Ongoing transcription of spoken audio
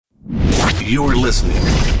You're listening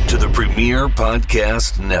to the Premier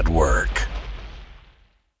Podcast Network.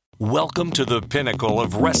 Welcome to the pinnacle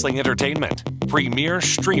of wrestling entertainment, Premier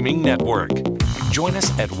Streaming Network. Join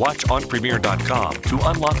us at watchonpremier.com to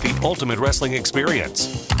unlock the ultimate wrestling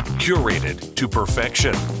experience. Curated to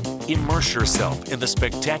perfection. Immerse yourself in the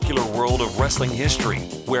spectacular world of wrestling history,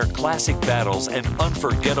 where classic battles and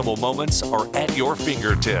unforgettable moments are at your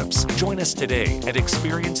fingertips. Join us today and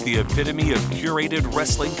experience the epitome of curated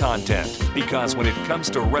wrestling content. Because when it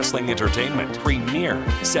comes to wrestling entertainment, Premier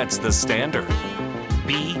sets the standard.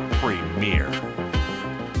 Be Premier.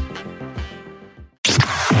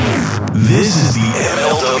 This is the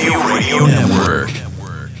MLW Radio Network.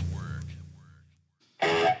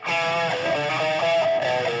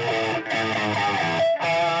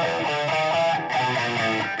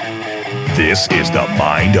 This is the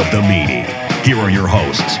Mind of the Meanie. Here are your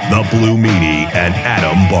hosts, the Blue Meanie and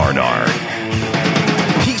Adam Barnard.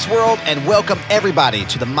 Peace world, and welcome everybody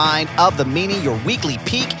to the Mind of the Meanie, your weekly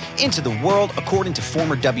peek into the world according to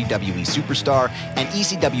former WWE superstar and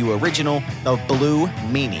ECW original, the Blue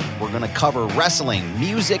Meanie. We're going to cover wrestling,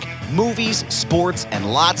 music, movies, sports,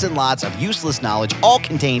 and lots of useless knowledge, all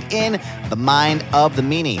contained in the Mind of the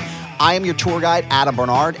Meanie. I am your tour guide, Adam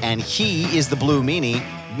Barnard, and he is the Blue Meanie.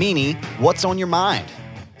 Meanie, what's on your mind?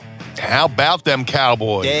 How about them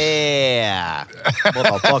Cowboys? Yeah.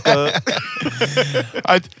 Motherfucker.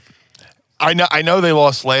 I know they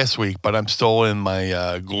lost last week, but I'm still in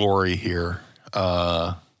my glory here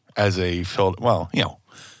as a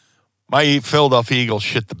my Philadelphia Eagles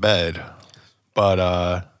shit the bed,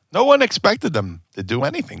 but no one expected them to do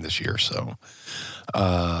anything this year. So,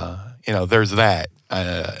 there's that.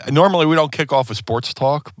 Normally we don't kick off with sports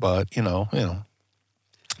talk, but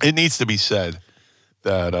it needs to be said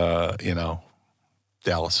that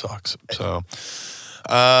Dallas sucks. So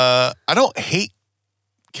I don't hate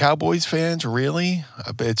Cowboys fans, really.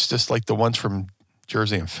 It's just like the ones from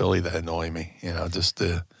Jersey and Philly that annoy me.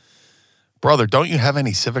 Brother, don't you have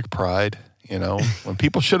any civic pride? When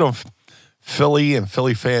people shit on Philly and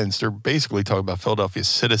Philly fans, they're basically talking about Philadelphia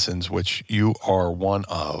citizens, which you are one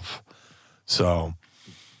of. So,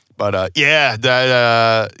 but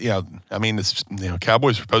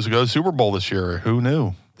Cowboys were supposed to go to the Super Bowl this year. Who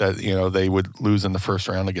knew that they would lose in the first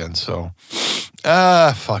round again? So.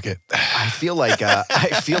 Fuck it. I feel like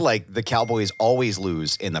the Cowboys always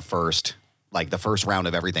lose in the first round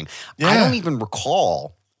of everything. Yeah. I don't even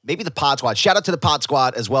recall. Maybe the Pod Squad. Shout out to the Pod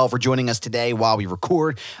Squad as well for joining us today while we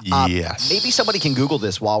record. Yes. Maybe somebody can Google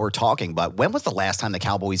this while we're talking, but when was the last time the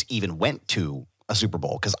Cowboys even went to a Super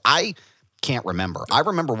Bowl? Because I can't remember. I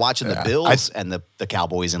remember watching the Bills and the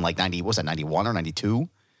Cowboys in 90, was that 91 or 92?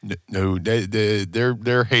 No,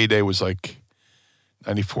 their heyday was like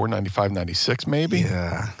 94, 95, 96 maybe?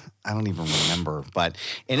 Yeah. I don't even remember. But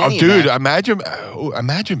in any event,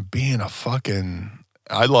 imagine being a fucking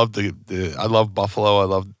I love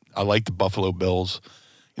Buffalo. I like the Buffalo Bills.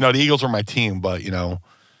 The Eagles are my team, but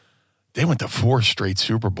they went to 4 straight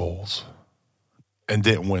Super Bowls and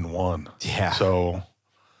didn't win one. Yeah. So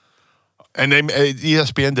and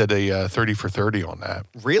ESPN did a 30 for 30 on that.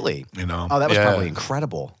 Really? Oh, that was probably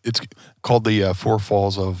incredible. It's called the Four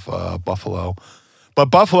Falls of Buffalo. But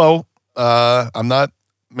Buffalo, I'm not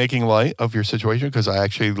making light of your situation because I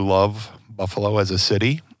actually love Buffalo as a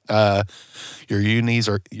city. Your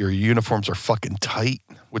uniforms are fucking tight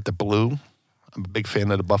with the blue. I'm a big fan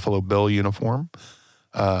of the Buffalo Bill uniform.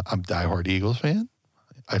 I'm a diehard Eagles fan.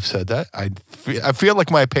 I've said that. I feel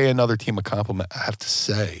like when I pay another team a compliment, I have to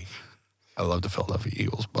say I love the Philadelphia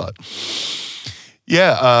Eagles. But fuck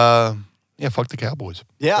the Cowboys.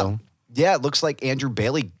 Yeah, so. Yeah. It looks like Andrew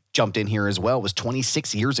Bailey jumped in here as well. It was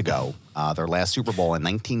 26 years ago, their last Super Bowl in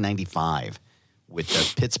 1995 with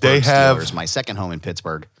the Pittsburgh Steelers, my second home in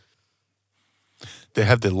Pittsburgh. They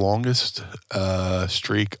have the longest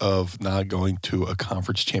streak of not going to a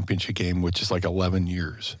conference championship game, which is like 11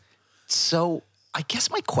 years. So I guess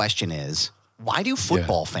my question is, why do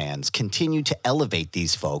football fans continue to elevate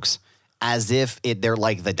these folks as if they're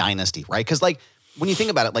like the dynasty, right? Because when you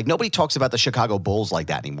think about it, nobody talks about the Chicago Bulls like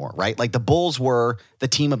that anymore, right? The Bulls were the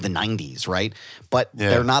team of the 90s, right? But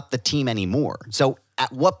they're not the team anymore. So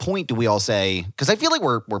at what point do we all say, because I feel like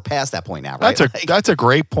we're past that point now, right? That's a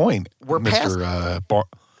great point, we're past.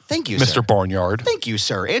 Thank you, Mr. Sir. Barnyard. Thank you,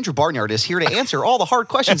 sir. Andrew Barnyard is here to answer all the hard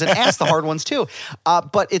questions and ask the hard ones too.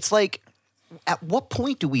 But it's at what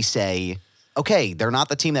point do we say, okay, they're not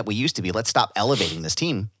the team that we used to be. Let's stop elevating this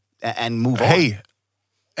team and move on.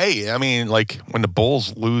 Hey, I mean, when the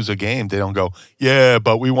Bulls lose a game, they don't go, yeah,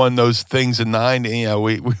 but we won those things in 90.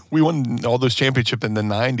 We won all those championships in the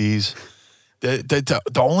 90s. The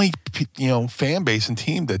only fan base and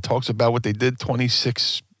team that talks about what they did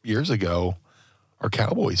 26 years ago are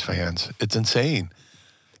Cowboys fans. It's insane.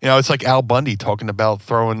 It's like Al Bundy talking about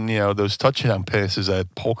throwing those touchdown passes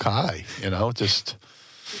at Polk High. Just.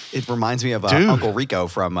 It reminds me of Uncle Rico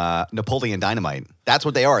from Napoleon Dynamite. That's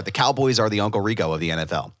what they are. The Cowboys are the Uncle Rico of the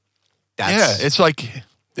NFL. It's like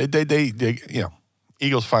they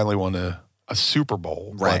Eagles finally won a Super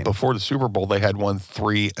Bowl. Right. But before the Super Bowl, they had won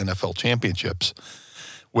 3 NFL championships,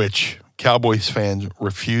 which Cowboys fans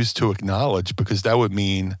refuse to acknowledge because that would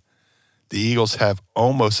mean the Eagles have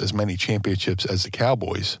almost as many championships as the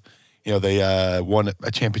Cowboys. They won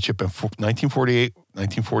a championship in 1948,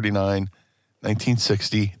 1949,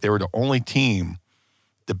 1960. They were the only team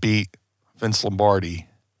to beat Vince Lombardi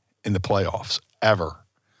in the playoffs ever.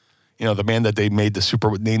 The man that they named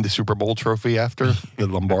the Super Bowl trophy after, the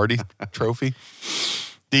Lombardi trophy.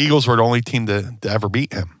 The Eagles were the only team to ever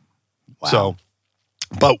beat him. Wow. So,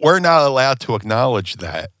 but we're not allowed to acknowledge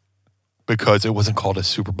that because it wasn't called a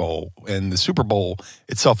Super Bowl. And the Super Bowl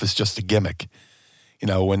itself is just a gimmick.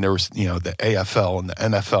 When there was, the AFL and the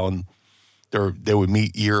NFL, and they would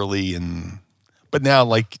meet yearly. But now,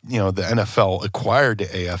 the NFL acquired the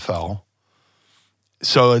AFL.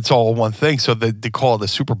 So it's all one thing. So they call it the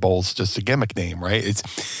Super Bowl is just a gimmick name, right? It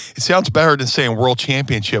sounds better than saying World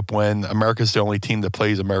Championship when America's the only team that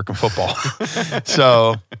plays American football.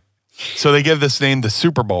 so they give this name the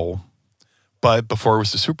Super Bowl, but before it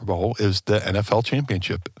was the Super Bowl, it was the NFL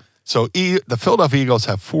Championship. So the Philadelphia Eagles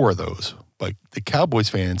have 4 of those, but the Cowboys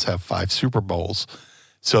fans have 5 Super Bowls.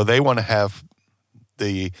 So they want to have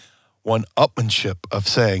the one-upmanship of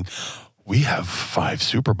saying, we have 5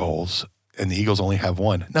 Super Bowls. And the Eagles only have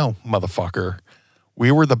 1. No, motherfucker.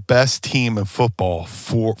 We were the best team in football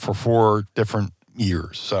for 4 different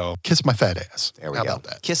years. So kiss my fat ass. There we How go. about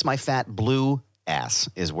that? Kiss my fat blue ass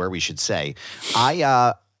is where we should say.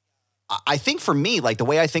 I think for me, the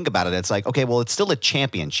way I think about it, it's like, okay, well, it's still a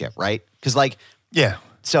championship, right? Because yeah.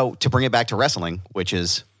 So to bring it back to wrestling, which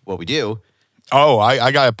is what we do. Oh,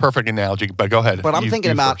 I got a perfect analogy, but go ahead. But I'm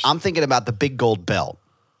thinking about the big gold belt,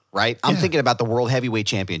 right? I'm thinking about the World Heavyweight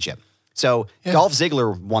Championship. So Dolph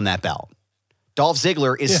Ziggler won that belt. Dolph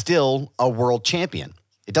Ziggler is still a world champion.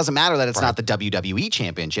 It doesn't matter that it's not the WWE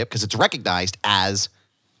championship because it's recognized as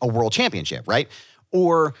a world championship, right?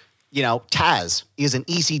 Or, Taz is an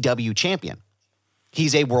ECW champion.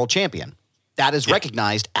 He's a world champion. That is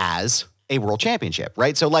recognized as a world championship,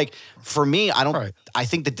 right? So for me, I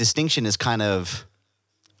think the distinction is kind of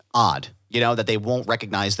odd, that they won't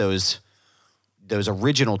recognize those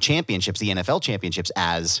original championships, the NFL championships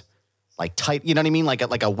as tight, you know what I mean?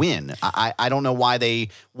 Like a win. I don't know why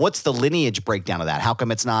what's the lineage breakdown of that? How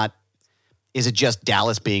come it's not, is it just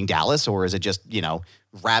Dallas being Dallas or is it just,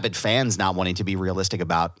 rabid fans not wanting to be realistic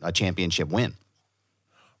about a championship win?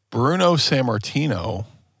 Bruno Sammartino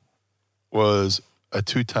was a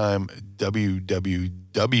 2-time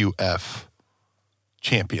WWF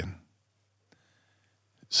champion.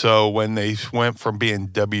 So when they went from being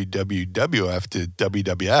WWF to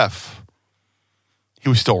WWF, he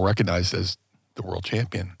was still recognized as the world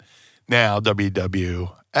champion. Now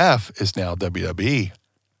WWF is now WWE.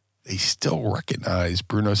 They still recognize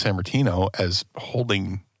Bruno Sammartino as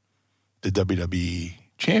holding the WWE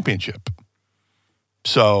championship.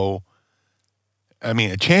 So, I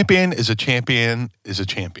mean, a champion is a champion is a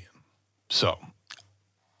champion. So,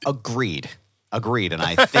 agreed. And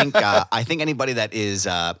I think anybody that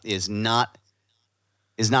is not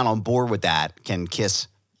on board with that can kiss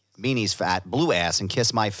Meanie's fat blue ass and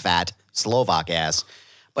kiss my fat Slovak ass.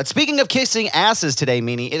 But speaking of kissing asses today,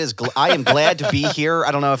 Meanie, I am glad to be here.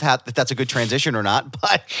 I don't know if that's a good transition or not,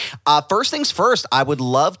 but first things first, I would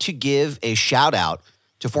love to give a shout out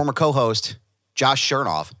to former co-host Josh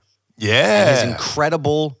Chernoff. Yeah. And his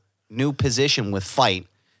incredible new position with Fight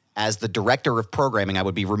as the director of programming. I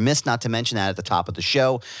would be remiss not to mention that at the top of the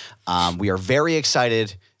show. We are very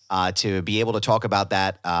excited to be able to talk about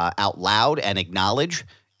that out loud and acknowledge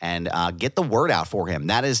and get the word out for him.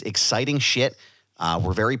 That is exciting shit.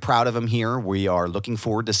 We're very proud of him here. We are looking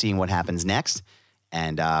forward to seeing what happens next.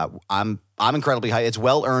 And I'm incredibly high. It's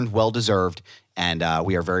well-earned, well-deserved, and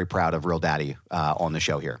we are very proud of Real Daddy on the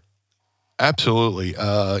show here. Absolutely.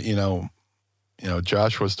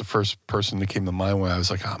 Josh was the first person that came to mind when I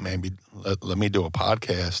was like, oh, man, let me do a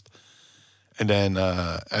podcast. And then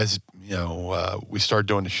as, we started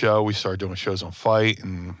doing the show, we started doing shows on Fight,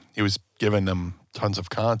 and he was giving them tons of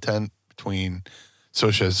content between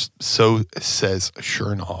So Says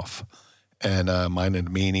Chernoff and mine and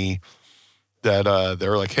Meanie that they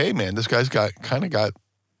were like, hey, man, this guy's got a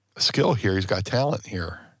skill here. He's got talent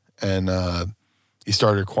here. And he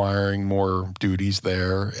started acquiring more duties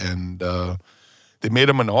there, and they made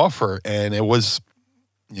him an offer, and it was,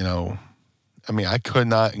 I could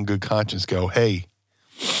not in good conscience go, hey,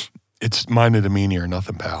 it's mine and Amini or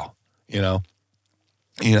nothing, pal.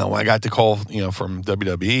 I got the call, from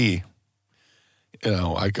WWE.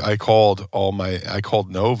 I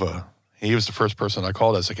called Nova. He was the first person I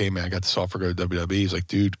called. I was like, hey, man, I got this offer to go to WWE. He's like,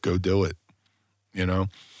 dude, go do it,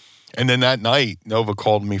 And then that night, Nova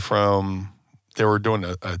called me they were doing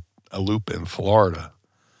a loop in Florida.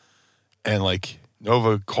 And,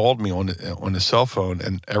 Nova called me on the cell phone,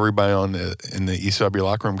 and everybody in the ECW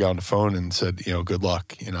locker room got on the phone and said, good luck,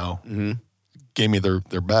 Mm-hmm. Gave me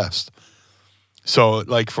their best. So,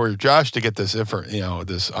 for Josh to get this,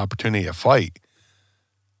 this opportunity to fight,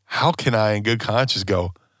 how can I, in good conscience,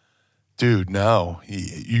 go, dude, no,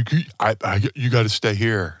 you got to stay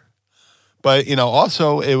here. But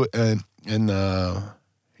also to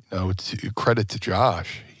credit to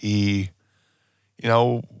Josh, he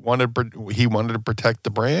wanted to protect the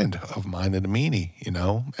brand of mine and Amini,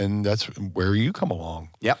 and that's where you come along.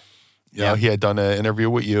 Yep. He had done an interview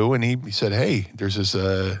with you, and he said, hey, there's this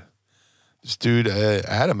dude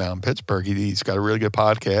Adam out in Pittsburgh. He's got a really good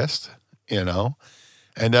podcast, and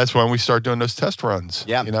that's when we start doing those test runs.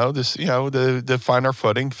 Yeah. To find our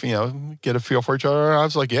footing, get a feel for each other. I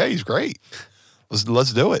was like, yeah, he's great.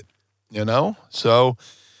 Let's do it. So,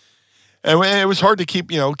 and it was hard to keep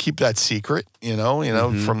that secret.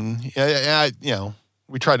 Mm-hmm. From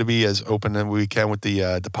we try to be as open as we can with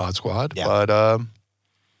the pod squad, Yeah. but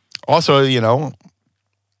also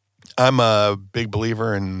I'm a big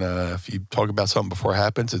believer in if you talk about something before it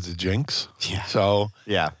happens, it's a jinx. Yeah. So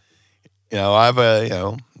Yeah. I've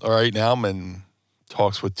all right, now I'm in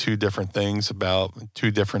talks with two different things about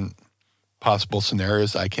two different possible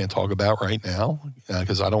scenarios I can't talk about right now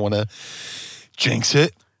because I don't want to jinx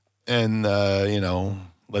it and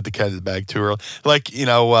let the cat in the bag too early.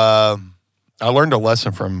 I learned a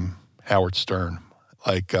lesson from Howard Stern.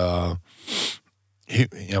 One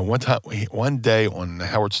day on the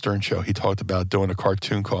Howard Stern show, he talked about doing a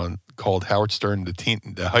cartoon called Howard Stern,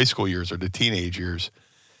 the high school years or the teenage years.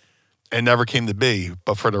 And never came to be.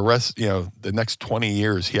 But for the rest, the next 20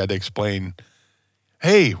 years, he had to explain,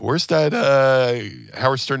 hey, where's that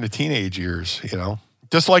Howard Stern, the teenage years,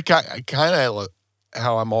 Just like I kind of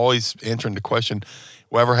how I'm always answering the question,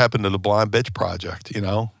 whatever happened to the Blonde Bitch Project,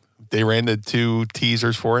 They ran the 2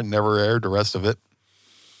 teasers for it and never aired the rest of it.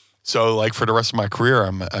 So, for the rest of my career,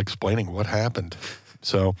 I'm explaining what happened.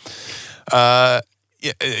 So,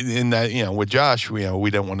 in that, with Josh, we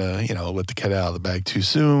didn't want to, let the cat out of the bag too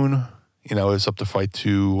soon. It was up to fight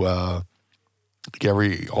to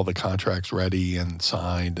get all the contracts ready and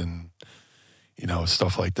signed and,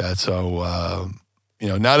 stuff like that. So,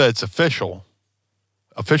 now that it's official,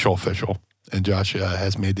 and Josh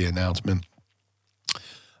has made the announcement,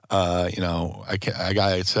 I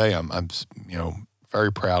gotta say, I'm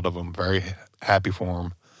very proud of him, very happy for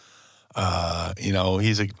him.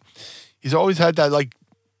 He's always had that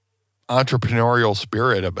entrepreneurial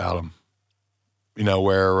spirit about him.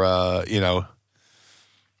 Where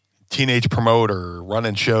teenage promoter,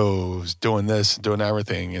 running shows, doing this, doing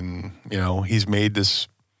everything, and he's made this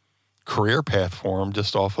career path for him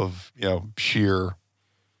just off of sheer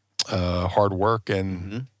hard work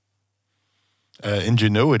and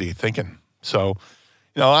ingenuity thinking. So,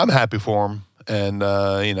 I'm happy for him. And,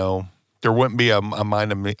 there wouldn't be a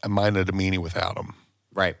mind of Amini without him.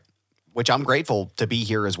 Right. Which I'm grateful to be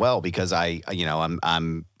here as well because I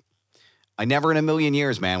never in a million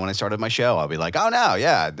years, man, when I started my show, I'll be like, oh, no,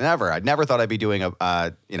 yeah, never. I never thought I'd be doing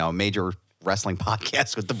a major wrestling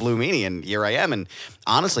podcast with the Blue Meanie, and here I am. And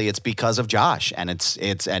honestly, it's because of Josh and it's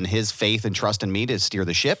and his faith and trust in me to steer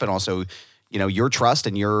the ship, and also, your trust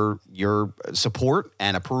and your support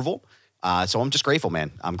and approval. So I'm just grateful,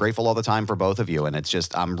 man. I'm grateful all the time for both of you. And it's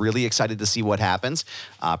just, I'm really excited to see what happens.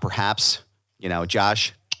 Perhaps,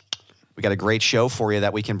 Josh, we got a great show for you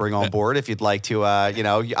that we can bring on board if you'd like to, well,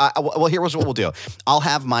 here's what we'll do. I'll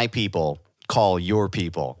have my people call your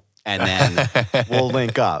people and then we'll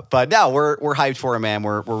link up. But no, we're hyped for it, man.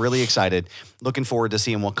 We're really excited. Looking forward to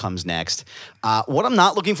seeing what comes next. What I'm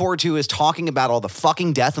not looking forward to is talking about all the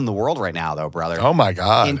fucking death in the world right now, though, brother. Oh, my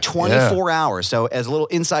God. In 24 hours. So as a little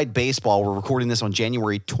inside baseball, we're recording this on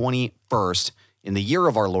January 21st in the year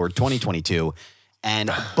of our Lord, 2022.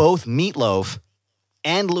 And both Meatloaf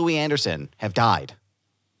and Louis Anderson have died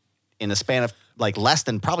in the span of less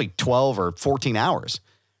than probably 12 or 14 hours.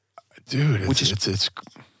 Dude, it's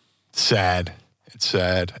sad. It's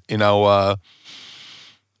sad. I'm a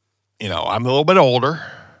little bit older.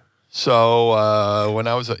 So when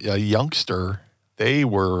I was a youngster, they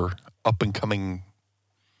were up and coming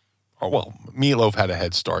well, Meatloaf had a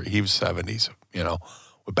head start. He was 70s,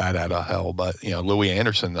 with Bat Out of Hell. But, Louis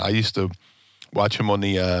Anderson, I used to watch him on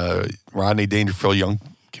the Rodney Dangerfield Young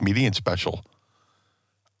Comedian special.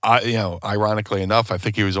 Ironically enough, I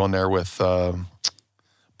think he was on there with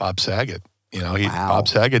Bob Saget. Wow. Bob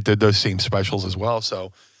Saget did those same specials as well.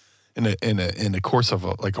 So in the course of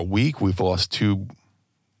a week, we've lost two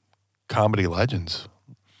comedy legends.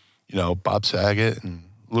 Bob Saget and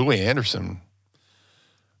Louis Anderson.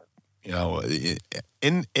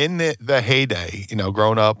 In the heyday,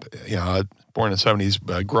 growing up, born in the 70s,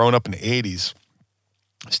 but growing up in the 80s,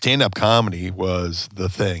 stand-up comedy was the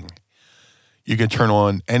thing. You could turn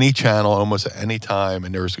on any channel almost at any time,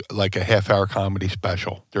 and there was like a half-hour comedy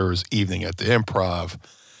special. There was Evening at the Improv.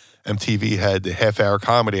 MTV had the half-hour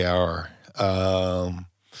comedy hour.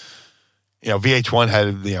 VH1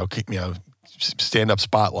 had, stand-up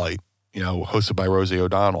spotlight, hosted by Rosie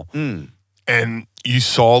O'Donnell. And you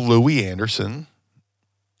saw Louis Anderson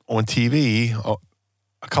on TV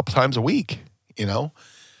a couple times a week,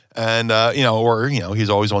 and, he's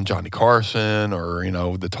always on Johnny Carson or,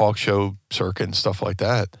 the talk show circuit and stuff like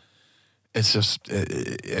that. It's just,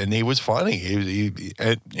 and he was funny. He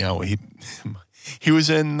was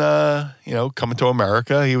in, Coming to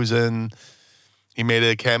America. He made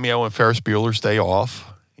a cameo in Ferris Bueller's Day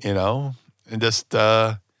Off, and just,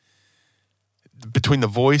 between the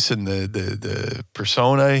voice and the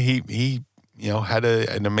persona, he had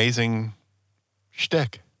an amazing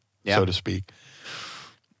shtick, so to speak.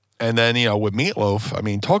 And then, with Meatloaf, I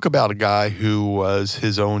mean, talk about a guy who was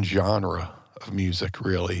his own genre of music,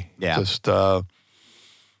 really. Yeah. Just,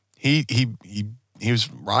 he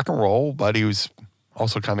was rock and roll, but he was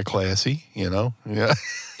also kind of classy, Yeah.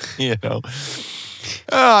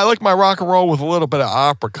 I like my rock and roll with a little bit of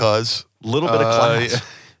opera, cuz. Little bit of class.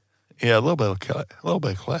 Yeah, a little bit of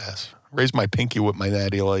class. Raise my pinky with my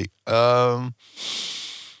natty light. But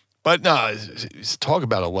no, talk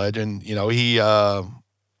about a legend. He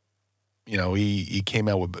came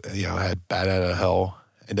out with, had Bat Out of Hell,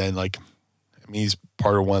 and then he's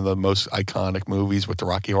part of one of the most iconic movies with the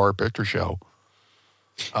Rocky Horror Picture Show.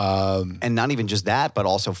 And not even just that, but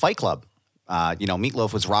also Fight Club.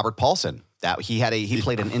 Meatloaf was Robert Paulson. That he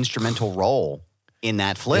played an instrumental role in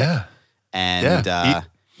that flick. Yeah. And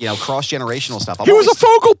cross-generational stuff. He was a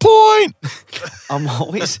focal point. I'm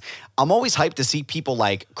always hyped to see people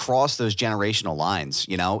cross those generational lines,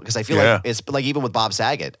 because I feel like it's even with Bob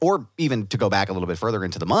Saget, or even to go back a little bit further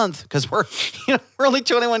into the month, because we're only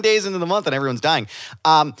 21 days into the month and everyone's dying.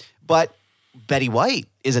 But Betty White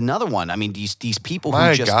is another one. I mean, these people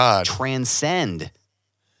who just transcend,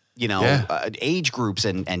 age groups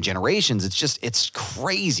and generations. It's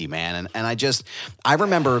crazy, man. And I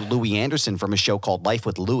remember Louis Anderson from a show called Life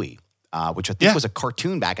with Louie, which I think was a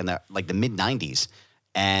cartoon back in the mid 90s.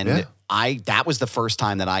 And that was the first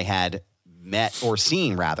time that I had met or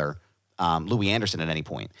seen Louis Anderson at any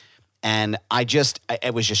point. And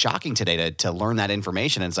it was just shocking today to learn that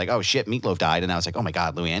information. And it's like, oh shit, Meatloaf died. And I was like, oh my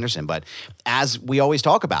God, Louis Anderson. But as we always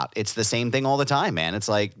talk about, it's the same thing all the time, man. It's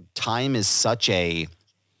like time is such a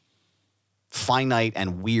finite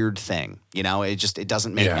and weird thing. It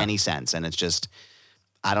doesn't make any sense. And it's just,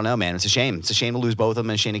 I don't know, man. It's a shame. It's a shame to lose both of them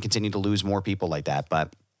and a shame to continue to lose more people like that.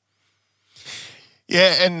 But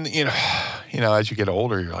yeah. And, as you get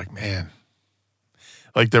older, you're like, man,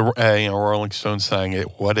 like the Rolling Stones saying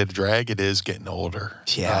what a drag it is getting older.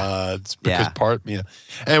 Yeah. It's because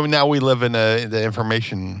and now we live in the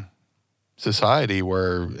information society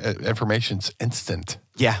where information's instant.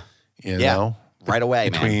 Yeah. Right away,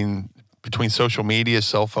 between social media,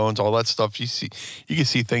 cell phones, all that stuff, you can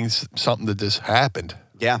see things, something that just happened.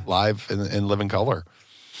 Yeah. Live in living color.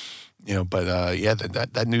 But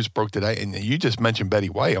that news broke today. And you just mentioned Betty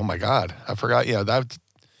White. Oh my God. I forgot. That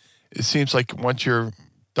it seems like once you're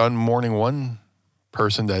done mourning one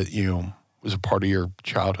person that, was a part of your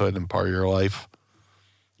childhood and part of your life,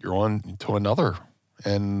 you're on to another.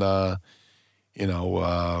 And,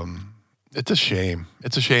 it's a shame.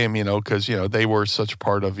 It's a shame, because, they were such a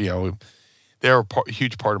part of, they were a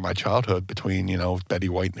huge part of my childhood between, Betty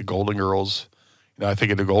White and the Golden Girls. I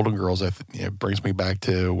think of the Golden Girls, it brings me back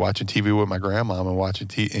to watching TV with my grandma and watching,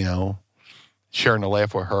 sharing a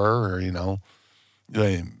laugh with her, or,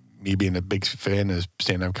 me being a big fan of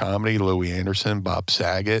stand-up comedy, Louis Anderson, Bob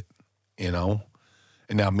Saget, and now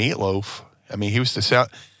Meatloaf. I mean, he was the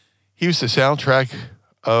soundtrack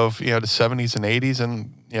of, the 70s and 80s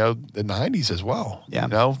and, the 90s as well.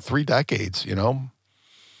 Yeah. 3 decades, and,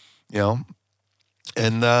 you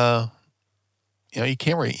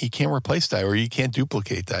can't replace that, or you can't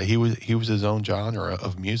duplicate that. He was his own genre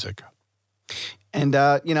of music. And,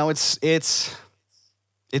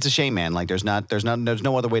 It's a shame, man. Like there's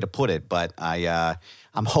no other way to put it. But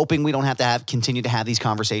I'm hoping we don't have to continue to have these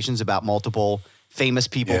conversations about multiple famous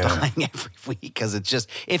people dying every week, because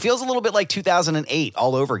it feels a little bit like 2008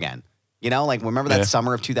 all over again. You know, like remember that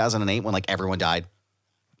summer of 2008 when like everyone died?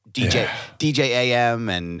 DJ AM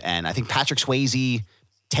and I think Patrick Swayze,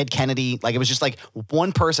 Ted Kennedy. Like it was just like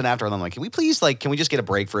one person after another. Like, can we just get a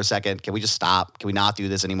break for a second? Can we just stop? Can we not do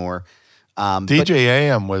this anymore? DJ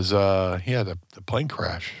AM was he had the plane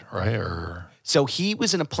crash, right? So he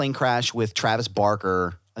was in a plane crash with Travis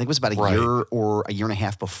Barker. I think it was about a year or a year and a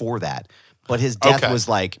half before that. But his death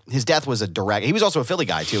was a direct. He was also a Philly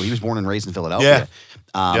guy too. He was born and raised in Philadelphia.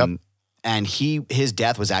 Yeah. And his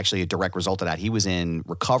death was actually a direct result of that. He was in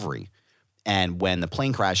recovery. And when the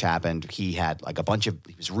plane crash happened, he had like a bunch of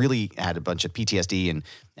PTSD and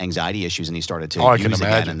anxiety issues, and he started to use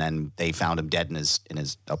again. And then they found him dead in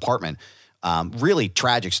his apartment. Really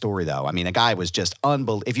tragic story, though. I mean, a guy was just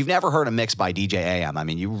unbelievable. If you've never heard a mix by DJ AM, I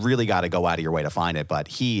mean, you really got to go out of your way to find it. But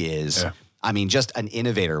he is, I mean, just an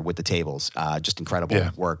innovator with the tables. Just incredible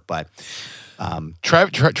work. But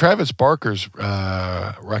Travis Barker's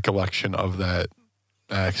recollection of that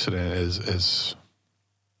accident is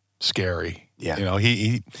scary. Yeah, you know,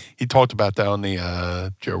 he talked about that on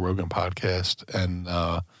the Joe Rogan podcast, and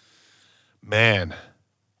man,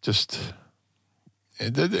 just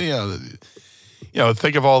think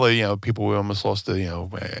of all the people we almost lost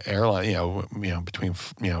the airline between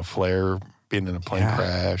Flair being in a plane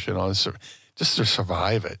crash and all this, just to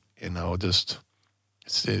survive it, just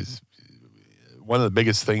it's one of the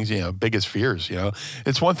biggest things, biggest fears.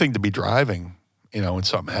 It's one thing to be driving, when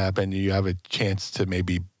something happened, you have a chance to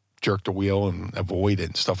maybe jerk the wheel and avoid it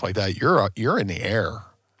and stuff like that. You're in the air.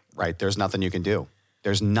 Right. There's nothing you can do.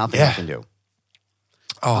 There's nothing you can do.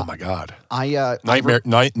 Oh my God.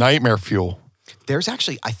 Nightmare fuel. There's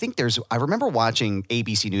actually, I remember watching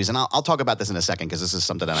ABC News, and I'll talk about this in a second because this is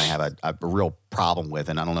something that I have a real problem with,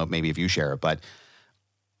 and I don't know maybe if you share it, but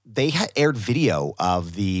they aired video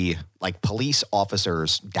of the police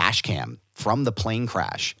officer's dash cam from the plane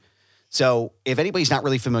crash. So if anybody's not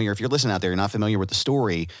really familiar, if you're listening out there, you're not familiar with the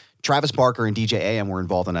story, Travis Barker and DJ AM were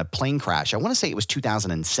involved in a plane crash. I want to say it was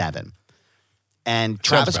 2007. And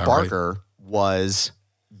Travis Barker was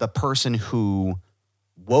the person who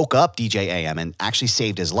woke up DJ AM and actually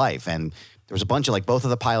saved his life. And there was a bunch of both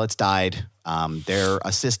of the pilots died. Their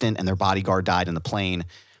assistant and their bodyguard died in the plane.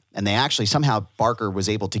 And they actually somehow Barker was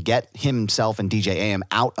able to get himself and DJ AM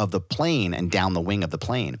out of the plane and down the wing of the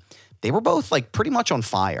plane. They were both pretty much on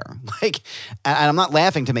fire. And I'm not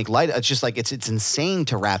laughing to make light. It's just it's insane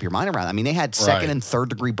to wrap your mind around. I mean, they had second and third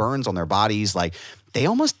degree burns on their bodies. They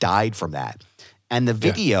almost died from that. And the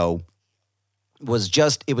video was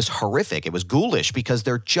it was horrific. It was ghoulish because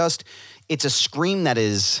it's a scream that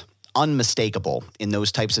is unmistakable in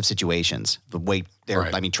those types of situations. The way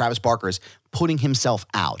I mean, Travis Barker is putting himself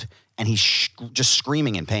out and he's just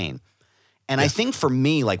screaming in pain. And I think for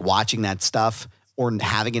me, watching that stuff or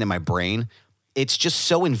having it in my brain, it's just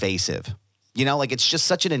so invasive. It's just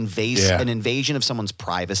such an invasion of someone's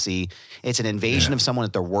privacy. It's an invasion of someone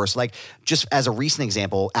at their worst. Just as a recent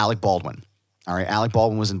example, Alec Baldwin. All right, Alec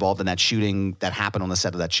Baldwin was involved in that shooting that happened on the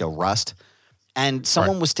set of that show, Rust. And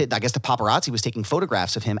someone was, I guess the paparazzi was taking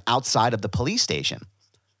photographs of him outside of the police station.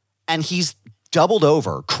 And he's doubled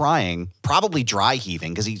over, crying, probably dry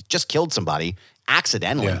heaving because he just killed somebody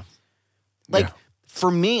accidentally. Yeah.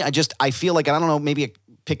 For me, I feel I don't know, maybe I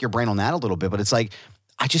pick your brain on that a little bit, but it's I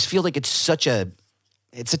just feel it's such an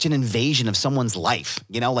invasion of someone's life.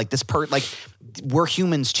 We're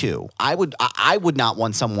humans too. I would not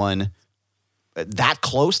want someone that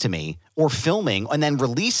close to me or filming and then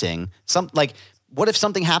releasing what if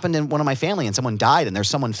something happened in one of my family and someone died and there's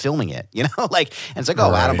someone filming it, and it's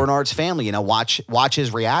Adam Bernard's family, watch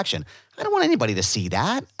his reaction. I don't want anybody to see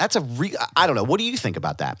that. That's I don't know. What do you think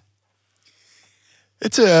about that?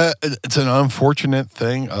 It's an unfortunate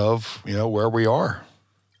thing of, where we are,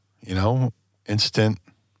 instant,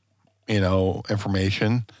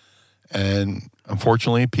 information. And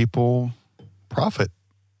unfortunately, people profit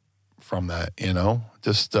from that,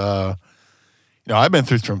 just, I've been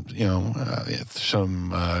through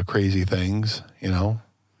some crazy things,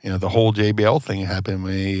 the whole JBL thing happened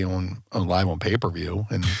to me on live on pay-per-view.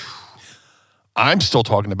 And I'm still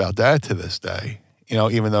talking about that to this day.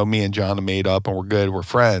 Even though me and John have made up and we're good, we're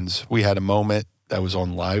friends, we had a moment that was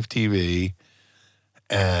on live TV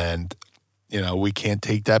and, we can't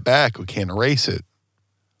take that back. We can't erase it.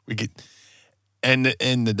 And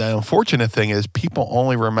the unfortunate thing is people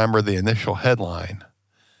only remember the initial headline.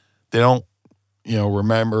 They don't,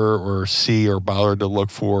 remember or see or bother to look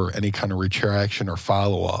for any kind of retraction or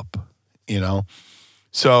follow-up,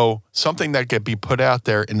 So something that could be put out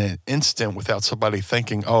there in an instant without somebody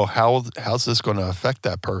thinking, oh, how's this going to affect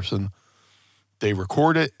that person? They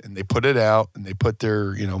record it and they put it out and they put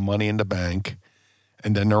their, money in the bank,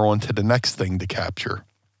 and then they're on to the next thing to capture.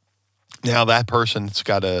 Now that person's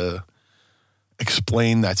got to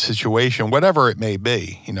explain that situation, whatever it may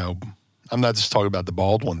be. I'm not just talking about the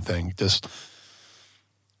Baldwin thing. Just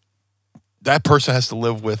that person has to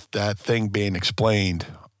live with that thing being explained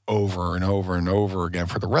over and over and over again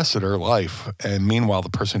for the rest of their life. And meanwhile, the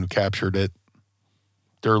person who captured it,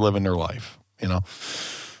 they're living their life, And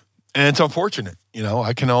it's unfortunate,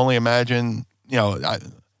 I can only imagine, I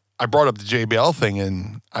brought up the JBL thing,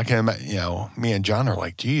 and I can imagine, me and John are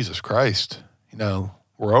like, Jesus Christ,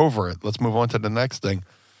 we're over it. Let's move on to the next thing.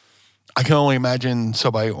 I can only imagine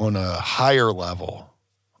somebody on a higher level,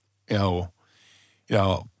 dealing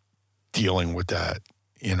with that,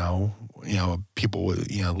 people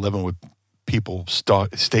with, living with people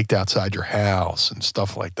staked outside your house and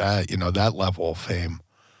stuff like that, that level of fame,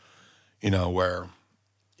 where,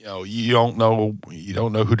 you don't know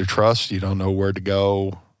who to trust. You don't know where to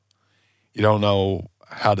go. You don't know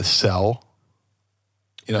how to sell,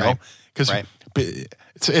 because Right.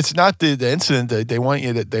 it's not the incident that they want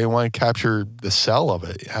to capture the sell of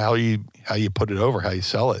it, how you put it over, how you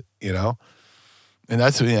sell it, And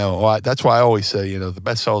that's, that's why I always say, the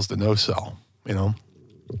best sell is the no sell,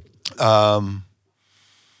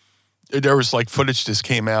 There was like footage just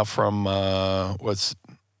came out from, what's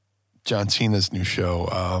John Cena's new show.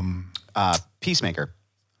 Peacemaker.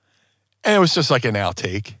 And it was just like an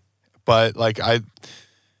outtake. But like and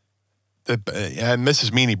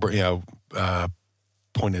Mrs. Meany,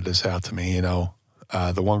 pointed this out to me,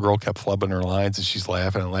 the one girl kept flubbing her lines and she's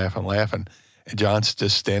laughing and laughing and laughing. And John's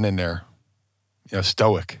just standing there,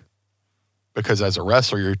 stoic, because as a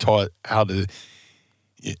wrestler, you're taught how to.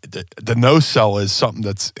 The no sell is something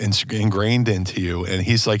that's ingrained into you, and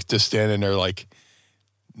he's like just standing there, like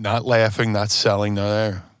not laughing, not selling, no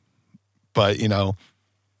there. But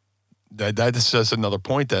that is just another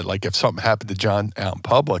point that, like, if something happened to John out in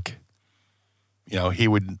public, he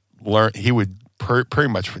would learn. He would pretty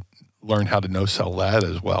much learn how to no sell that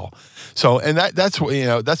as well. So, and that's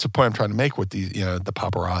what that's the point I'm trying to make with these, the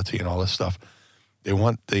paparazzi and all this stuff. They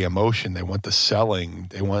want the emotion. They want the selling.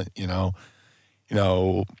 They want, you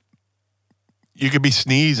could be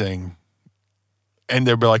sneezing and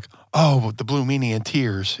they'll be like, oh, the Blue Meanie in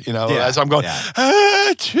tears, as I'm going,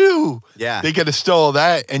 achoo. Yeah. They get a still of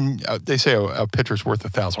that, and they say a picture's worth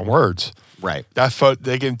 1,000 words. Right.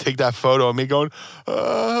 They can take that photo of me going,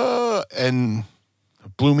 and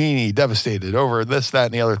Blue Meanie devastated over this, that,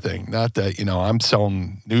 and the other thing. Not that, I'm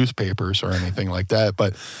selling newspapers or anything like that,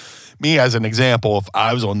 but me as an example, if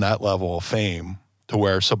I was on that level of fame to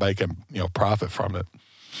where somebody can, profit from it,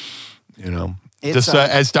 It's, just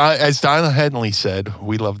as Donna Henley said,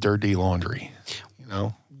 we love dirty laundry,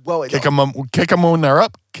 Well, kick them when they're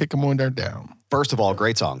up, kick them when they're down. First of all,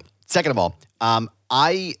 great song. Second of all,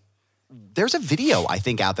 there's a video I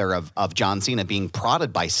think out there of John Cena being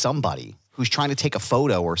prodded by somebody who's trying to take a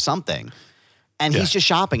photo or something, and he's just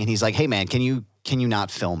shopping, and he's like, "Hey man, can you not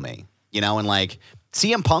film me?" And like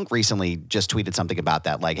CM Punk recently just tweeted something about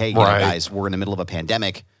that, like, "Hey, guys, we're in the middle of a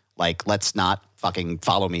pandemic. Like, let's not fucking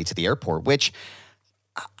follow me to the airport," which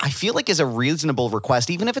I feel like is a reasonable request,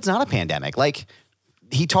 even if it's not a pandemic. Like,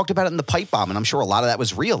 he talked about it in the pipe bomb, and I'm sure a lot of that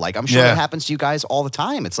was real. Like, I'm sure that happens to you guys all the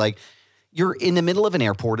time. It's like, you're in the middle of an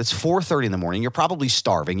airport. It's 4:30 in the morning. You're probably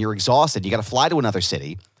starving. You're exhausted. You got to fly to another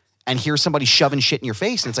city, and here's somebody shoving shit in your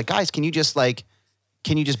face. And it's like, guys, can you just back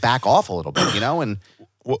off a little bit, And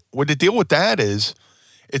what the deal with that is,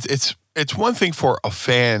 it's one thing for a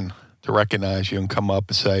fan to recognize you and come up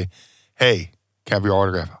and say, "Hey, can I have your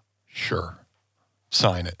autograph?" Sure,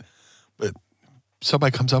 sign it. But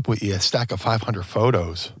somebody comes up with you a stack of 500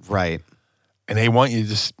 photos, right? And they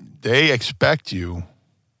expect you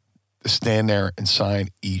to stand there and sign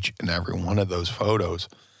each and every one of those photos.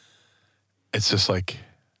 It's just like,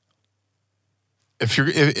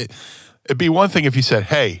 it'd be one thing if you said,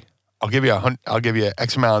 "Hey, I'll give you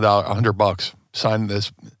X amount of dollars, $100, sign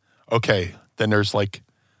this." Okay, then there's like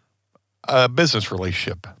a business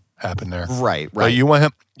relationship happen there, right? But you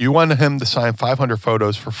want him to sign 500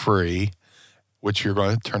 photos for free, which you're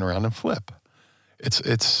going to turn around and flip.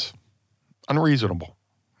 It's unreasonable,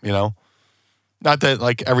 Not that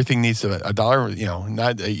like everything needs a dollar,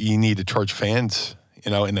 Not that you need to charge fans,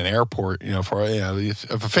 in an airport, for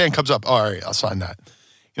if a fan comes up, all right, I'll sign that.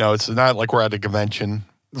 It's not like we're at a convention,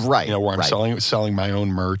 right? Where I'm selling my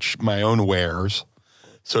own merch, my own wares,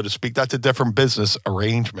 so to speak. That's a different business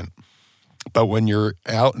arrangement. But when you're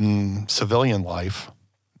out in civilian life,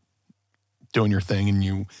 doing your thing and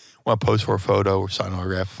you want to pose for a photo or sign an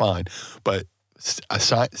autograph, fine. But a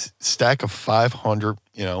stack of 500,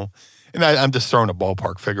 and I'm just throwing a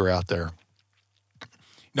ballpark figure out there.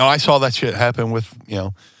 No, I saw that shit happen with,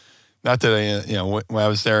 not that when I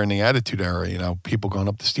was there in the Attitude Era, people going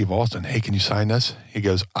up to Steve Austin, hey, can you sign this? He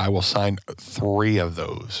goes, I will sign 3 of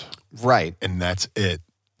those. Right. And that's it.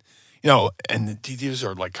 And these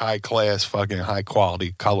are like high class, fucking high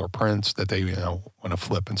quality color prints that they, want to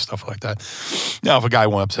flip and stuff like that. Now, if a guy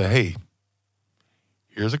went up and said, hey,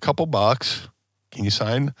 here's a couple bucks, can you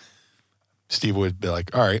sign? Steve would be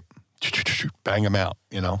like, all right, bang them out,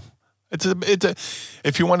 It's a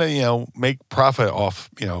if you want to, make profit off,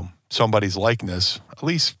 somebody's likeness, at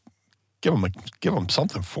least give them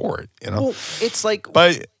something for it, Well, it's like,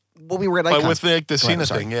 But when we were at Icons. But with the Cena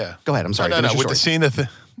thing, yeah. Go ahead. I'm sorry. No. With the Cena thing,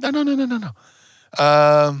 no.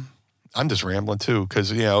 I'm just rambling too,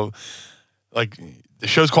 because like the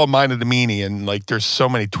show's called Mind of the Meanie, and like there's so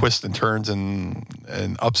many twists and turns and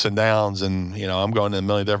ups and downs, and I'm going to a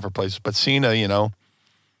million different places. But Cena,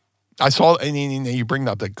 I saw, and you bring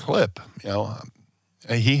up the clip,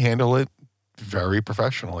 and he handled it very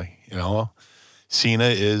professionally. Cena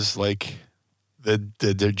is like the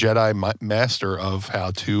Jedi master of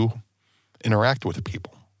how to interact with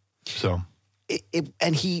people. So,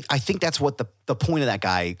 I think that's what the point of that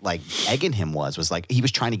guy like egging him was like he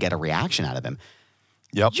was trying to get a reaction out of him.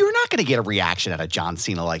 Yep. You're not going to get a reaction out of John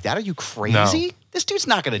Cena like that. Are you crazy? No. This dude's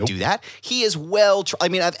not going to do that. He is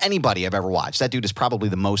of anybody I've ever watched, that dude is probably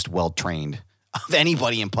the most well-trained of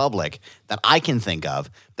anybody in public that I can think of.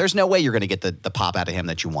 There's no way you're going to get the pop out of him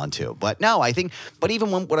that you want to. But no, I think,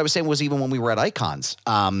 even what I was saying was even when we were at Icons,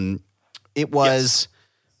 it was,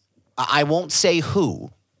 yes. I won't say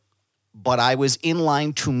who, but I was in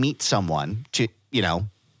line to meet someone to,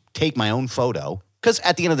 take my own photo. Because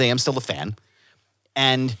at the end of the day, I'm still a fan.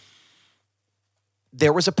 And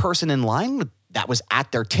there was a person in line that was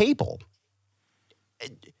at their table.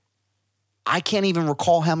 I can't even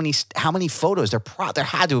recall how many photos. There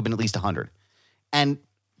had to have been at least 100. And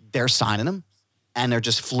they're signing them, and they're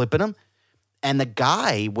just flipping them. And the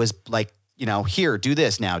guy was like, here, do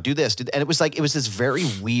this now, do this. And it was this very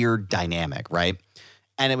weird dynamic, right?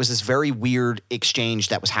 And it was this very weird exchange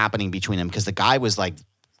that was happening between them because the guy was like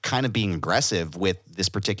kind of being aggressive with this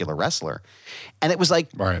particular wrestler. And it was like,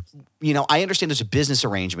 right. I understand there's a business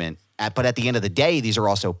arrangement, but at the end of the day, these are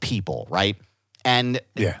also people, right? And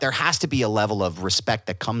there has to be a level of respect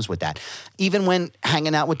that comes with that. Even when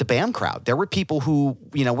hanging out with the BAM crowd, there were people who,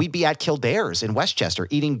 we'd be at Kildare's in Westchester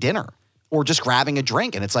eating dinner or just grabbing a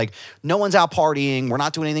drink. And it's like, no one's out partying. We're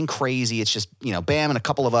not doing anything crazy. It's just, BAM and a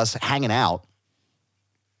couple of us hanging out.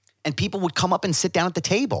 And people would come up and sit down at the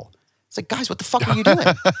table. It's like, guys, what the fuck are you doing?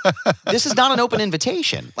 This is not an open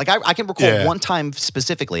invitation. Like, I can recall one time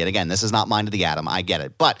specifically, and again, this is not Mind of the Atom, I get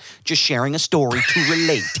it, but just sharing a story to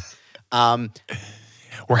relate.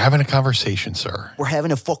 We're having a conversation, sir. We're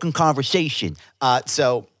having a fucking conversation.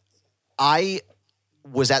 So we're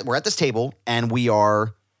at this table, and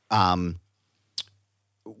we're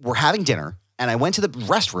having dinner. And I went to the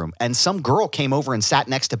restroom, and some girl came over and sat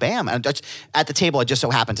next to Bam. And at the table, I just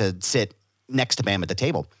so happened to sit next to Bam at the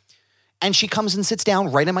table. And she comes and sits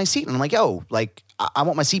down right in my seat. And I'm like, yo, like, I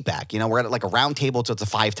want my seat back. We're at like a round table, so it's a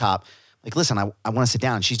 5-top. Like, listen, I want to sit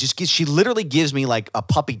down. And she literally gives me like a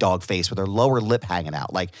puppy dog face with her lower lip hanging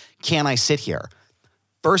out. Like, can I sit here?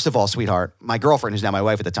 First of all, sweetheart, my girlfriend, who's now my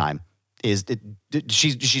wife at the time,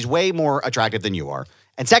 she's way more attractive than you are.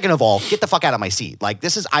 And second of all, get the fuck out of my seat. Like,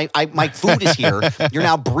 this is, my food is here. You're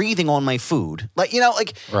now breathing on my food. Like,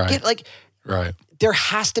 right. Right. There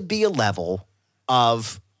has to be a level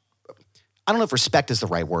of, I don't know if respect is the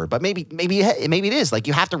right word, but maybe it is. Like,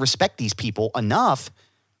 you have to respect these people enough.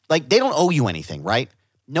 Like, they don't owe you anything, right?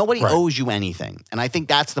 Nobody owes you anything. And I think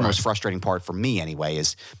that's the most frustrating part for me anyway,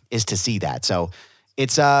 is to see that. So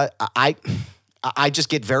it's, I just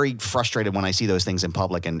get very frustrated when I see those things in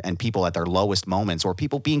public and people at their lowest moments or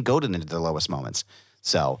people being goaded into their lowest moments.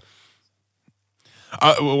 So.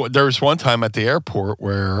 There was one time at the airport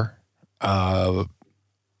where a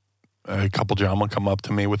couple gentlemen come up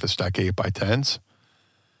to me with a stack of 8x10s.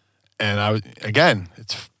 And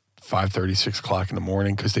it's 5:30, 6 o'clock in the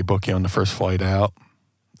morning because they book you on the first flight out.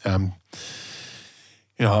 I'm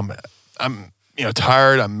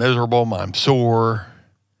tired, I'm miserable, I'm sore.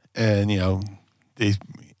 And, they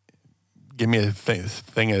give me a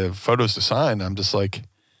thing of photos to sign. I'm just like,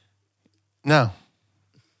 no,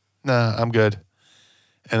 I'm good.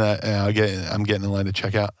 And I'm getting in line to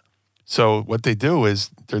check out. So what they do is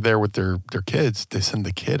they're there with their kids. They send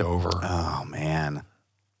the kid over. Oh man.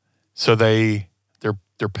 So they're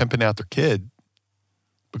pimping out their kid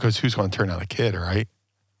because who's going to turn down a kid, right?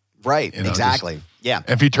 Right, You know, exactly. Yeah. And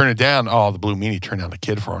if you turn it down, the Blue Meanie turned down the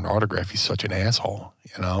kid for an autograph. He's such an asshole,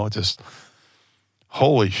 just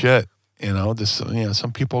holy shit.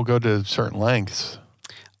 Some people go to certain lengths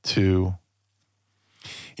to,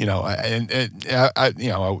 right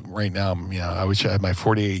now, I wish I had my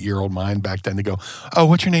 48-year-old mind back then to go, oh,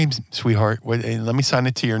 what's your name, sweetheart? Let me sign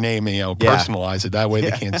it to your name and, personalize it. That way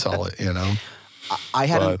they can't sell it, I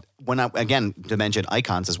had, to mention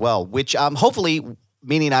icons as well, which hopefully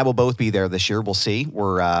Meanie and I will both be there this year. We'll see.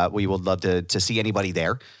 We would love to see anybody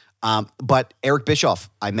there. But Eric Bischoff,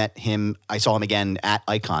 I saw him again at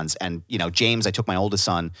Icons. And, James, I took my oldest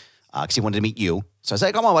son because he wanted to meet you. So I was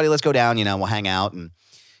like, come on, buddy, let's go down, we'll hang out. And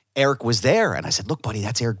Eric was there. And I said, look, buddy,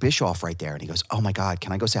 that's Eric Bischoff right there. And he goes, oh my God,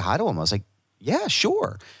 can I go say hi to him? I was like, yeah,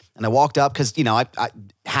 sure. And I walked up because,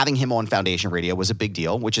 having him on Foundation Radio was a big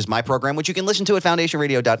deal, which is my program, which you can listen to at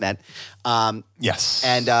foundationradio.net. Yes.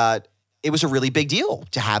 And it was a really big deal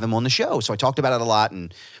to have him on the show. So I talked about it a lot.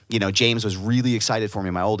 And, James was really excited for me,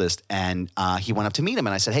 my oldest. And he went up to meet him.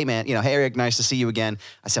 And I said, hey, man, hey, Eric, nice to see you again.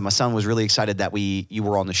 I said, my son was really excited that you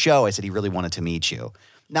were on the show. I said, he really wanted to meet you.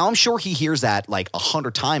 Now, I'm sure he hears that like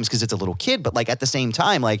 100 times because it's a little kid. But like at the same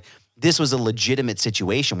time, like this was a legitimate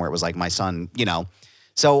situation where it was like my son,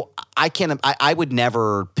 So I would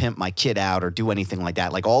never pimp my kid out or do anything like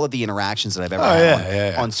that. Like all of the interactions that I've ever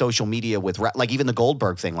had on social media with, like even the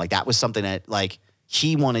Goldberg thing, like that was something that like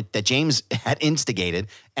that James had instigated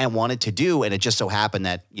and wanted to do. And it just so happened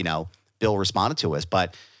that, Bill responded to us.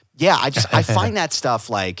 But yeah, I find that stuff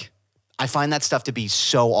to be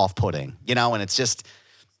so off-putting, and it's just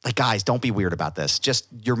like, guys, don't be weird about this. Just,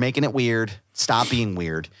 you're making it weird. Stop being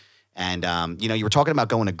weird. And, you were talking about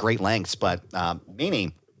going to great lengths, but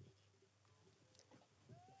Meanie,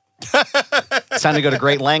 it's time to go to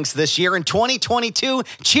great lengths this year in 2022.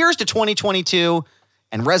 Cheers to 2022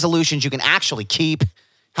 and resolutions you can actually keep.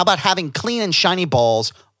 How about having clean and shiny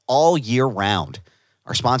balls all year round?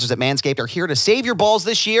 Our sponsors at Manscaped are here to save your balls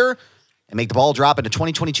this year and make the ball drop into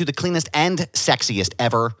 2022 the cleanest and sexiest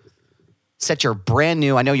ever. Set your brand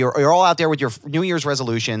new, I know you're all out there with your New Year's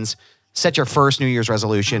resolutions. Set your first New Year's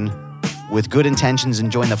resolution with good intentions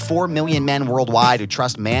and join the 4 million men worldwide who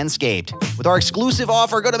trust Manscaped. With our exclusive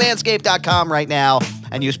offer, go to manscaped.com right now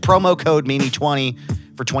and use promo code Meanie20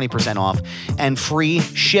 for 20% off and free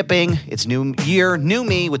shipping. It's new year, new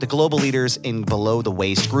me with the global leaders in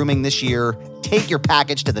below-the-waist grooming this year. Take your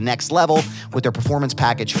package to the next level with their Performance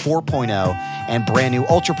Package 4.0 and brand new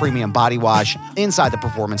Ultra Premium Body Wash. Inside the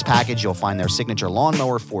Performance Package, you'll find their signature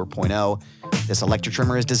Lawnmower 4.0. This electric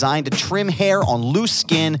trimmer is designed to trim hair on loose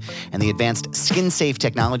skin, and the advanced skin-safe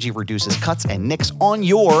technology reduces cuts and nicks on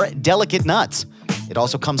your delicate nuts. It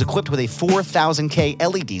also comes equipped with a 4,000K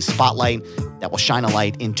LED spotlight that will shine a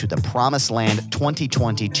light into the promised land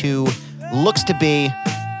 2022 looks to be.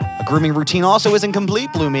 A grooming routine also isn't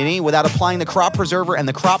complete, Blue Meanie, without applying the Crop Preserver and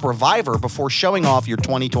the Crop Reviver before showing off your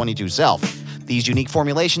 2022 self. These unique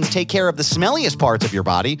formulations take care of the smelliest parts of your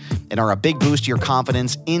body and are a big boost to your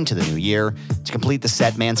confidence into the new year. To complete the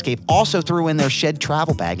set, Manscaped also threw in their Shed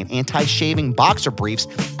Travel Bag and anti-shaving boxer briefs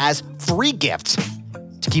as free gifts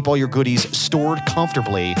to keep all your goodies stored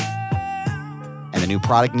comfortably. And the new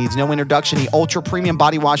product needs no introduction. The Ultra Premium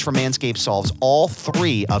Body Wash from Manscaped solves all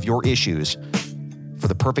 3 of your issues for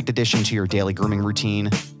the perfect addition to your daily grooming routine,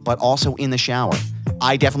 but also in the shower.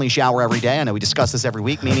 I definitely shower every day. I know we discuss this every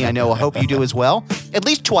week. Meaning, I hope you do as well. At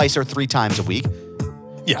least twice or 3 times a week.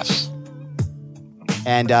 Yes.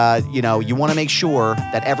 And, you want to make sure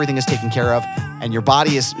that everything is taken care of and your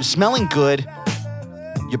body is smelling good.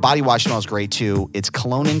 Your body wash smells great, too. It's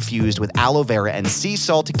cologne infused with aloe vera and sea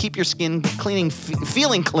salt to keep your skin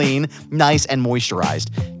feeling clean, nice, and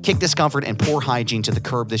moisturized. Kick discomfort and poor hygiene to the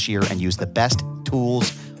curb this year and use the best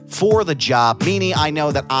tools for the job. Meanie, I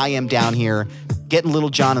know that I am down here getting Little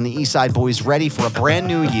John and the East Side Boys ready for a brand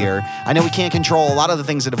new year. I know we can't control a lot of the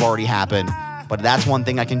things that have already happened, but that's one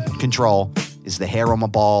thing I can control is the hair on my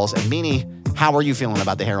balls. And Meanie, how are you feeling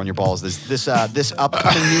about the hair on your balls this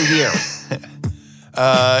upcoming new year?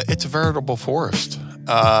 It's a veritable forest.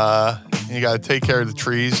 You got to take care of the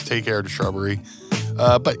trees, take care of the shrubbery.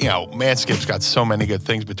 But, Manscaped's got so many good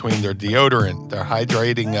things between their deodorant, their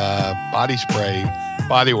hydrating body spray,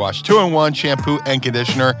 body wash, 2-in-1 shampoo and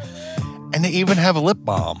conditioner. And they even have a lip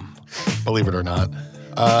balm, believe it or not.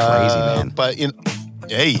 Crazy, man. But,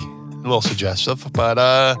 hey, a little suggestive. But,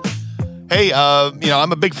 hey,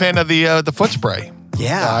 I'm a big fan of the foot spray.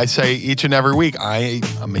 Yeah. I say each and every week,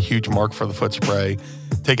 I'm a huge mark for the foot spray.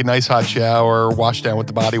 Take a nice hot shower, wash down with